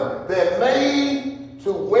 remember, they're made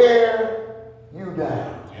to wear you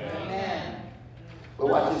down. Amen. But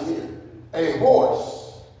watch this here. A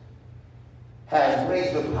horse has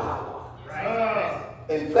major power. Right.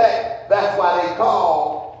 In fact, that's why they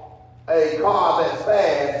call a car that's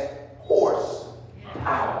fast horse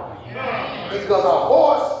power. Because a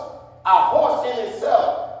horse in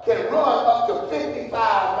itself can run up to 55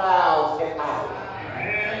 miles an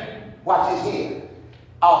hour. Watch this here.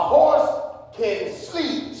 A horse can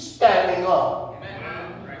sleep standing up.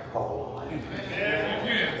 Oh,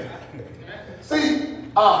 see,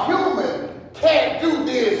 a human can't do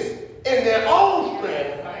this in their own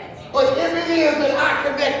strength. But if it is that I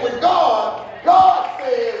connect with God, God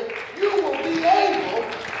says you will be able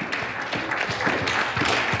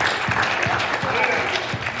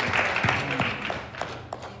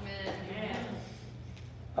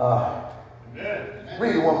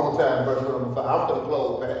read it one more time, verse number 5. I'm going to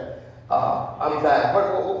close, man. I'm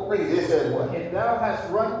tired. Read it. It says what? If thou hast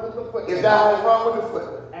run with the footmen, if thou hast run with the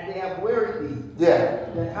footmen, and they have wearied thee,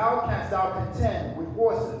 then how canst thou contend with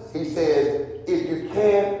horses? He says, if you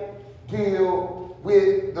can't deal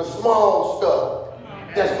with the small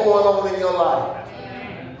stuff that's going on in your life,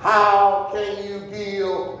 how can you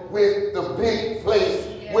deal with the big place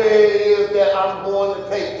where it is that I'm going to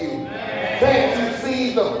take you? Can't you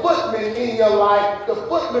see the footmen in your life, the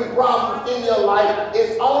footmen problems in your life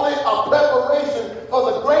is only a preparation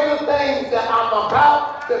for the greater things that I'm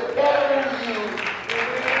about to carry you.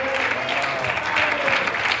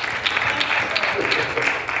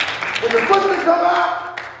 When the footmen come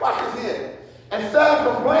out, watch this here. Instead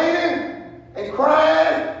of complaining and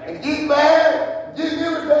crying and getting mad, getting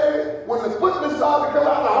irritated, when the footman starts to come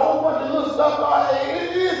out, a whole bunch of little stuff,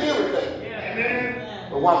 it is irritating. Yeah.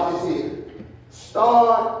 But watch this here.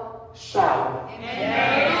 Start shouting.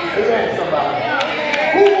 Amen, somebody.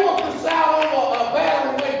 Who wants to shout over a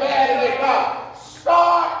battery went bad in their car?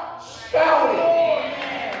 Start shouting.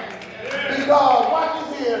 Because, watch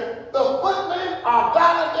this here, the footmen are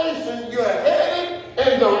validation you're headed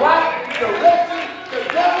in the right direction. The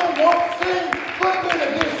devil won't send footmen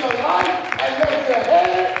against your life and make you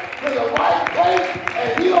headed to the right place, and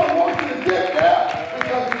he don't want you to get there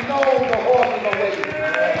because he knows the horses are waiting.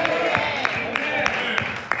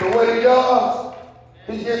 So what he does,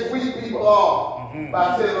 he gets weak people off by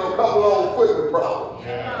sending them a couple of old footman problems.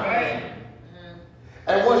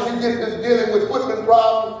 And once you get to dealing with footman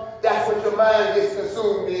problems, that's what your mind gets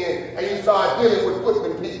consumed in, and you start dealing with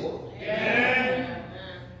footman people.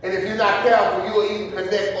 And if you're not careful, you will even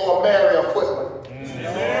connect or marry a footman.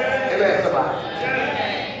 Amen, somebody.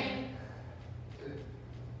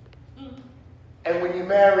 And when you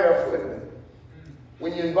marry a footman,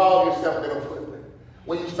 when you involve yourself in a footman,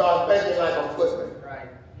 when you start thinking like a footman,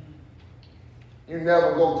 you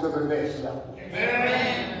never go to the next level.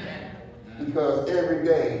 Because every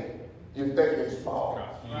day you're thinking small.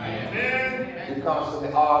 You're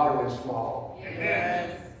constantly arguing small.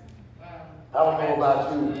 I don't know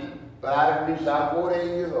about you, but I'm 48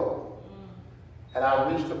 years old. And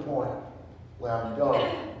I've reached a point where I'm done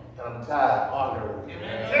and I'm tired of arguing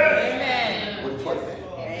with footmen.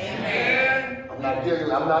 I'm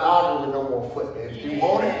not arguing with no more footmen. If you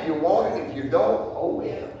want it, you want it. If you don't, oh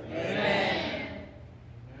well.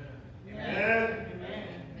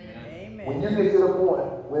 When you get to the point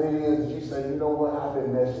when it is you say, you know what, I've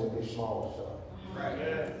been messing with this small stuff.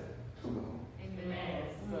 Too long.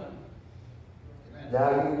 Now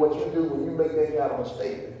what you do when you make that kind of a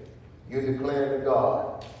statement, you're declaring to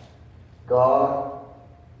God, God,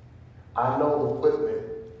 I know the footmen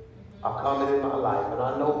are coming in my life, and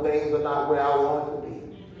I know things are not where I want to be.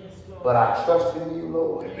 But I trust in you,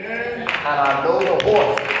 Lord. And I know the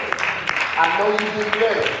horses. I know you get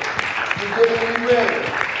ready. You're getting me ready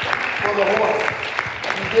for the horses.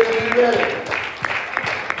 You're getting me ready.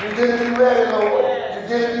 You're getting me ready, Lord. You're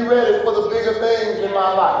getting me ready for the bigger things in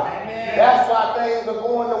my life. That's why things are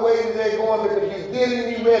going the way that they're going, because you're getting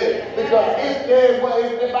me ready. Because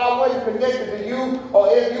if I wasn't connected to you, or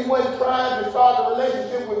if you wasn't trying to start a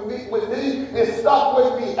relationship with me, this stuff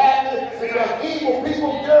wouldn't be happening. Because evil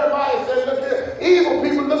people, Jeremiah said, look here, evil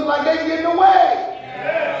people look like they get in the way.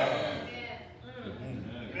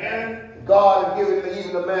 God has given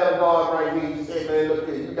even the man of God right here. He said, man, look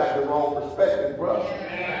here, you got the wrong perspective, brother.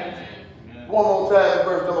 One more time in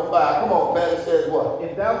verse number 5. Come on, Pat. It says what?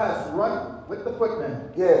 If thou hast run with the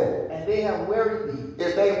footmen, and they have wearied thee,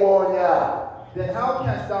 if they worn you out, then how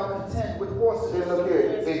canst thou contend with horses? Then look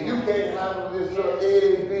here. If you can't handle this little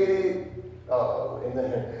itty bitty,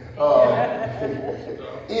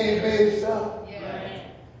 itty bitty stuff,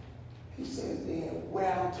 he says, then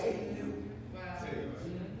where I'm taking you,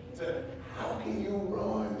 how can you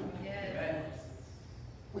run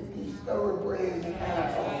with these thoroughbreds and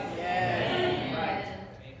assholes?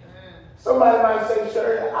 Somebody might say,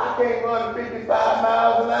 sir, I can't run 55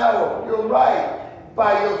 miles an hour. You're right.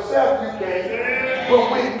 By yourself you can.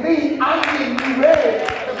 But with me, I'm getting you ready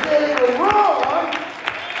to be able to run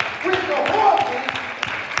with the horses.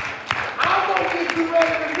 I'm going to get you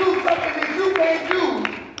ready to do something that you can't do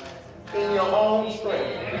in your own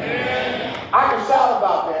strength. I can shout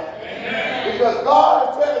about that. Because God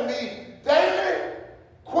is telling me, David,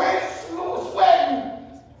 quit sweating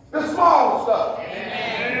the small stuff.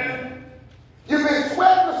 You've been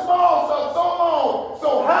sweating the small stuff so long, so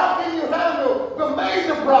how can you handle the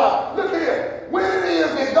major problem? Look here, when it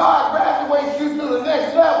is that God graduates you to the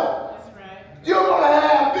next level, you're going to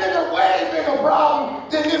have way bigger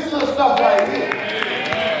problems than this little stuff right here.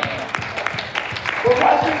 But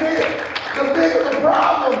watch this here, the bigger the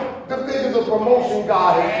problem, the bigger the promotion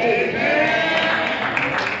God has given.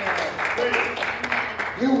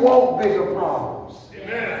 You want bigger problems.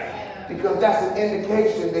 Because that's an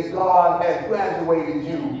indication that God has graduated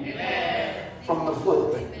you from the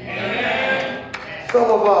footman. Some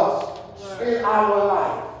of us spend our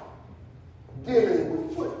life dealing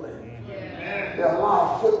with footmen. There are a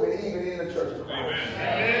lot of footmen even in the church of Christ.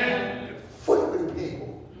 Footmen people.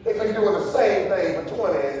 They've been doing the same thing for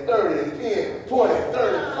 20 and 30 and 10, 20,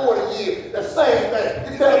 30, 40 years. The same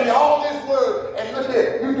thing. You tell me all this word, and look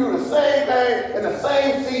here, you do the same thing in the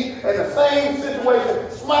same seat, in the same situation,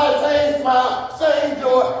 smile, same smile, same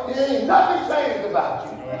joy. There ain't nothing changed about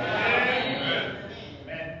you.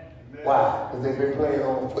 Why? Because they've been playing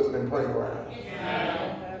on the footman playground.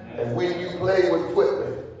 And when you play with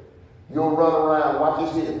footmen, you'll run around.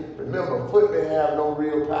 Watch this here. Remember, footmen have no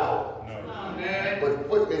real power. But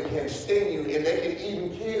footmen can sting you, and they can even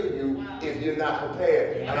kill you if you're not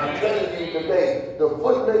prepared. And I'm telling you today, the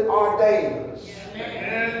footmen are dangerous.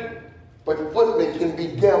 But footmen can be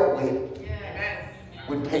dealt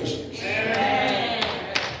with patience.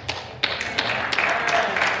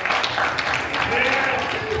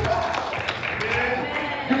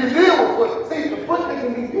 You can deal with footmen. See, the footmen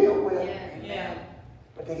can be dealt with,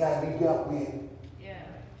 but they got to be dealt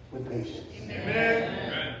with patience.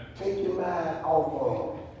 Amen. Take your mind off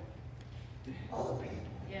of other people.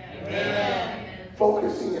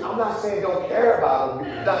 Focusing. I'm not saying don't care about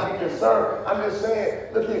them, not be concerned. I'm just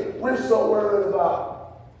saying, look here, we're so worried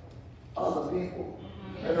about other people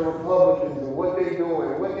and the Republicans and what they're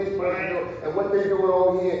doing and what this person doing and what they're doing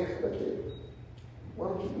over here. Look here, why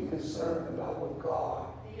don't you be concerned about what God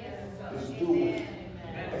is doing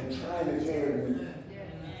and trying to tell you,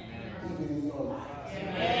 even in your life.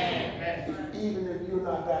 Even if you're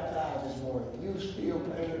not baptized this morning, you still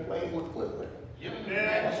playing with footmen.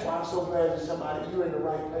 That's why I'm so glad that somebody, you're in the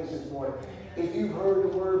right place this morning. If you've heard the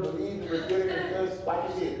word, believe it, repent, and just like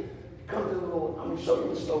I said, come to the Lord. I'm going to show you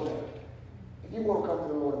the slow down. If you want to come to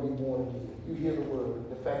the Lord and be born again, you hear the word,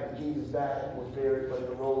 the fact that Jesus died, was buried, but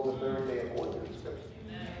the rose the third day according to the scripture.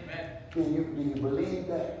 Do you believe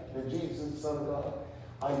that Jesus is the Son of God?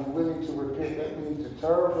 Are you willing to repent? That means to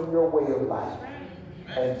turn from your way of life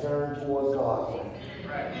and turn towards God's way.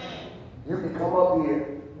 You can come up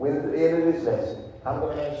here when at the end of this lesson, I'm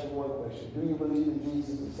going to ask you one question. Do you believe that Jesus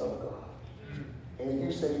is the Son of God? And if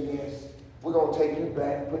you say yes, we're going to take you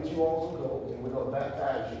back, put you on some clothes, and we're going to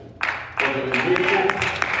baptize you for the remission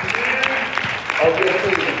of your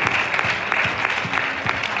sin.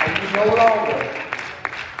 And you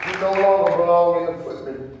no longer belong in the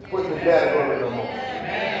footman category no more.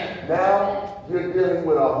 Now you're dealing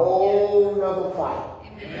with a whole nother fight,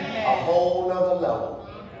 a whole nother level.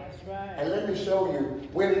 And let me show you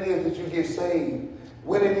when it is that you get saved,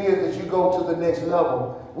 when it is that you go to the next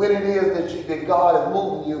level, when it is that God is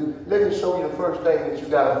moving you. Let me show you the first thing that you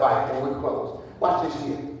got to fight, and we're close. Watch this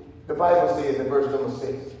here. The Bible says in verse number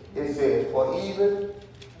 6, it says, For even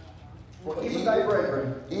thy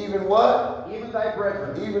brethren. Even what? Even thy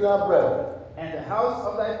brethren. Even our brethren. And the house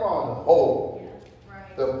of thy father. Oh,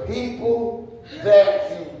 the people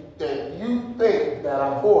that you think that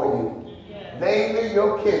are for you, namely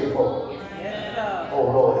your kinfolk. Oh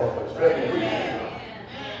Lord, have mercy.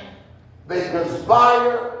 They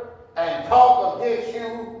conspire and talk against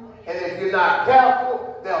you, and if you're not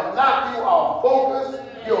careful, they'll knock you off focus.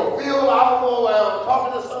 You'll feel, I don't know, I'm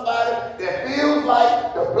talking to somebody that feels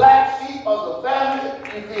like the black sheep of the family.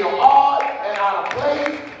 You feel odd and out of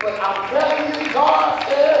place, but I'm telling you, God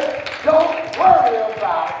says, don't worry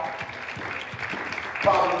about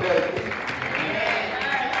problematic people.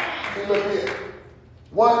 See, look here.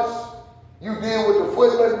 Once you deal with the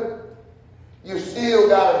footman, you still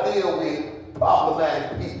got to deal with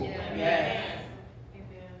problematic people.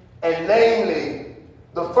 And namely,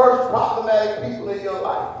 the first problematic people in your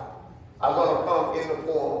life are going to come in the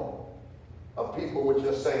form of people with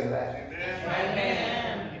your same last name.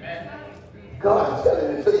 God is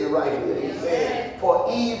telling it to you right here. He said, for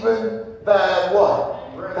even thy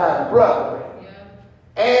what? Thy brother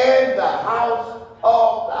and the house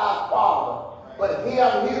of thy father. But here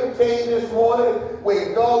I'm here to tell you this morning, when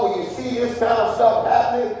you see this kind of stuff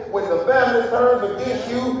happening, when the family turns against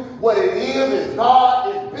you, what it is God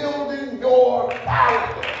is building your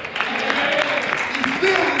character. He's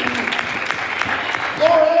building you. Go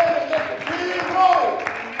ahead and let the tears roll.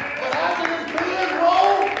 But after the tears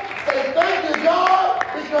roll, say thank you, God,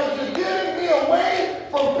 because you're getting me away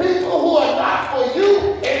from people who are not for you.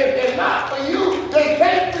 And if they're not for you, they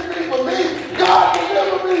can't be for me. God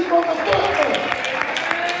deliver me from the footman.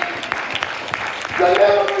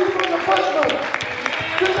 Deliver me from the footman.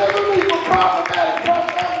 Deliver me from problematic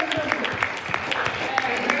family members.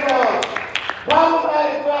 Because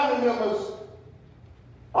problematic family members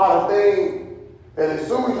are the thing that as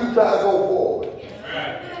soon as you try to go forward,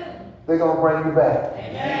 they're going to bring you back.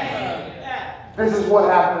 This is what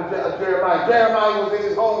happened to Jeremiah. Jeremiah was in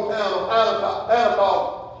his hometown of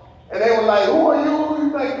Anathoth, and they were like, who are you? Who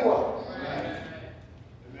you think you are?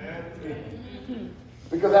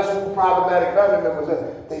 Because that's what problematic family members are.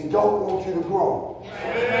 They don't want you to grow.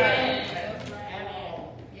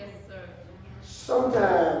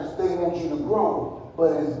 Sometimes they want you to grow,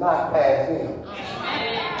 but it's not past them.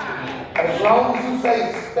 As long as you stay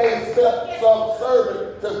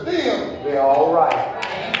subservient to them, they're all right.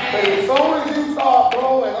 But as soon as you start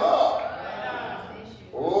growing up,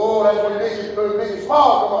 that's when Biggie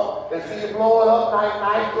Small come up. They see you blowing up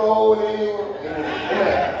nitro and then you.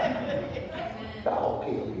 Don't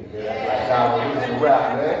kill me, man. Like I was some rap,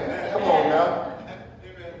 man. Come on now.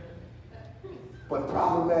 But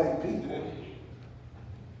problematic people,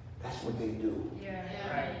 that's what they do.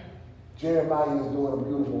 Jeremiah is doing a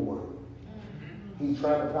beautiful work. He's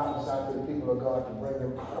trying to prophesy to the people of God to bring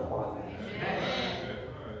them out of bondage.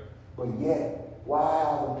 But yet, why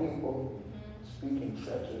are the people speaking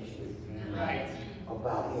treacherously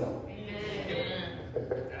about him?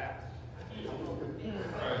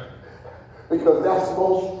 Because that's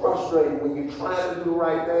most frustrating when you're trying to do the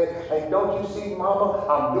right thing. And don't you see, mama,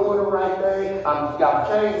 I'm doing the right thing. I've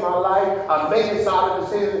changed my life. I'm making solid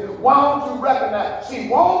decisions. Why don't you recognize? She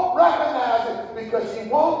won't recognize it because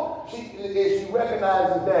if she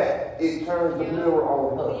recognizes that, it turns the mirror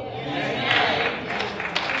on her.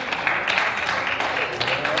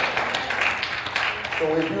 So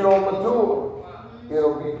if you don't mature,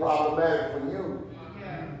 it'll be problematic for you.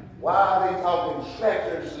 Why are they talking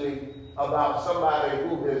treacherously about somebody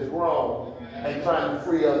who has grown and trying to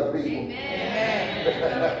free other people?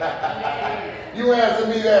 You answer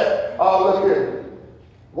me that. Oh, look here.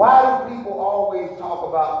 Why do people always talk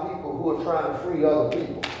about people who are trying to free other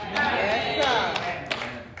people?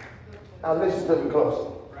 Now listen to me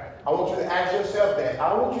closely. I want you to ask yourself that.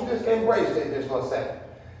 I want you to just embrace it just for a second.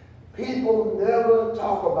 People never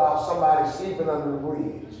talk about somebody sleeping under the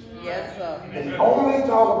bridge. Yes, sir. They only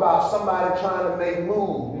talk about somebody trying to make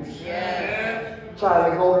moves,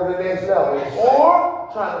 trying to go to the next level, or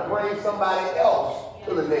trying to bring somebody else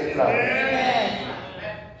to the next level.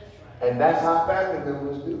 And that's how family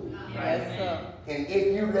members do. Yes, sir. And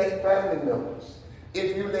if you let family members,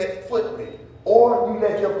 if you let footmen, or you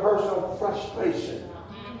let your personal frustration,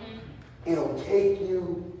 it'll take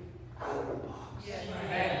you out of the box.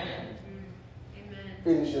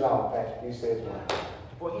 Finish it off, Patrick. He says what?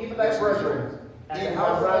 For even thy brethren, and the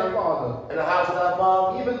house of thy father, in the house of thy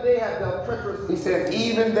father, even they have dealt treacherously. He said,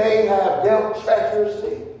 even they have dealt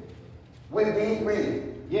treacherously with thee. Read it.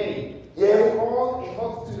 Yea, Yea. they have called a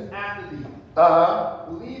multitude after thee.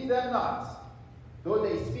 Believe them not, though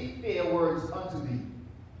they speak fair words unto thee.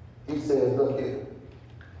 He says, look here.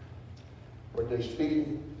 What they're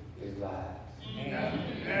speaking is lies.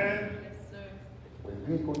 When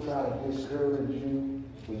people try to discourage you,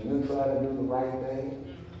 when you try to do the right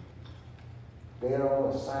thing, they're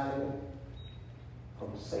on assignment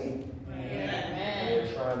from Satan. They're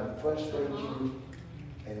trying to frustrate you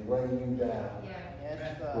and bring you down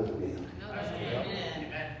with them.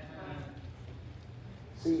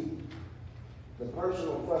 See, the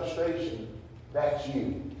personal frustration, that's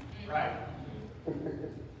you.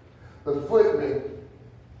 The footman,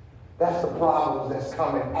 that's the problems that's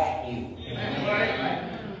coming at you.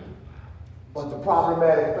 But the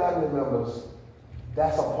problematic family members,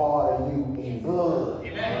 that's a part of you in blood.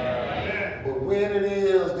 But when it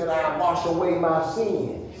is that I wash away my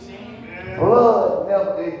sins, blood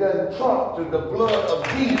never, it doesn't trump to the blood of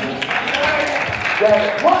Jesus.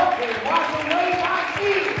 That what can wash away my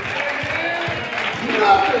sins?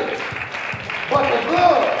 Nothing but the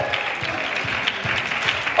blood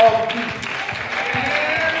of Jesus.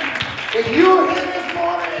 If you're here this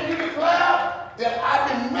morning and you declare that I've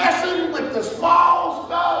been messing with the small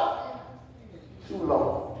stuff, too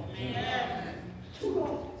long. Too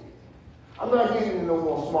long. I'm not getting into no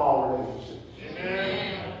more small relationships.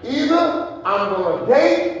 Either I'm going to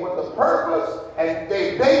date with a purpose and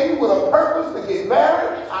they date me with a purpose to get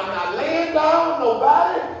married. I'm not laying down with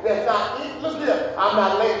nobody that's not in. Look here, I'm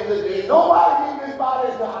not laying with nobody in this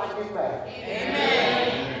body until I get married.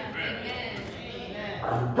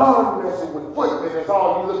 I'm done messing with footmen. That's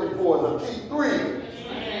all you're looking for is a cheap thrill.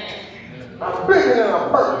 I'm bigger than a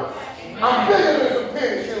purpose. I'm bigger than some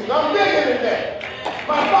tennis shoes. I'm bigger than that.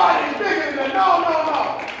 My body's bigger than that.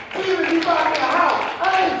 No. Even if you buy me a house, I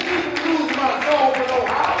ain't even lose my soul for no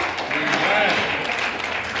house.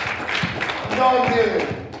 No,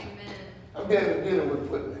 I'm dealing with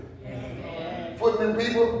footmen. Footmen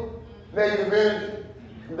people, negative energy,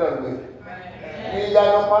 I'm done with it. You ain't got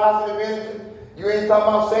no positive energy. You ain't talking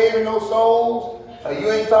about saving no souls.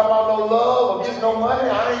 You ain't talking about no love or getting no money.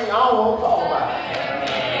 I don't want to talk about it.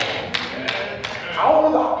 I don't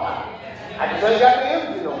want to talk about it. I just ain't got the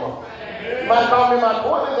energy no more. You might call me my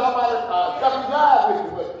 20s, I might chuck and drive with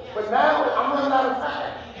you, but now I'm running out of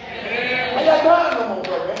time. I ain't got time no more,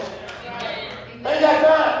 brother. I ain't got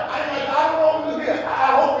time. I don't know what to do. I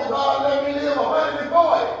hope that God let me live 140.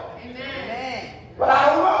 Amen. But I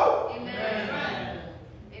don't know.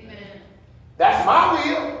 That's my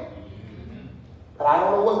will. But I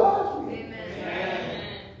don't know what God's will.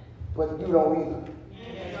 But you don't either.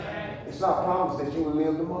 God promised that you will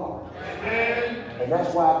live tomorrow. And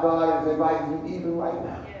that's why God is inviting you even right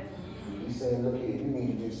now. He's saying, look here, you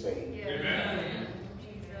need to get saved.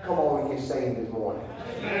 Come on and get saved this morning.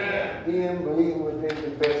 Him, believing, repenting,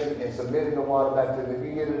 confessing, and submitting to water baptism. If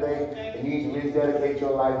you're here today and you need to rededicate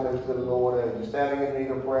your life to the Lord, and you're standing in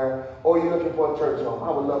need of prayer, or you're looking for a church home,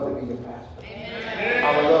 I would love to be your pastor.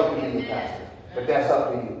 I would love to be your pastor. But that's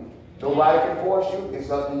up to you. Nobody can force you. It's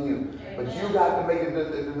up to you. But you got to make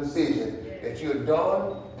the decision that you're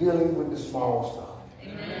done dealing with the small stuff.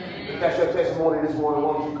 If that's your testimony this morning,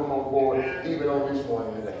 why don't you come on forward even on this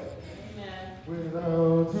morning today?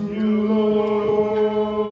 Without you, Lord.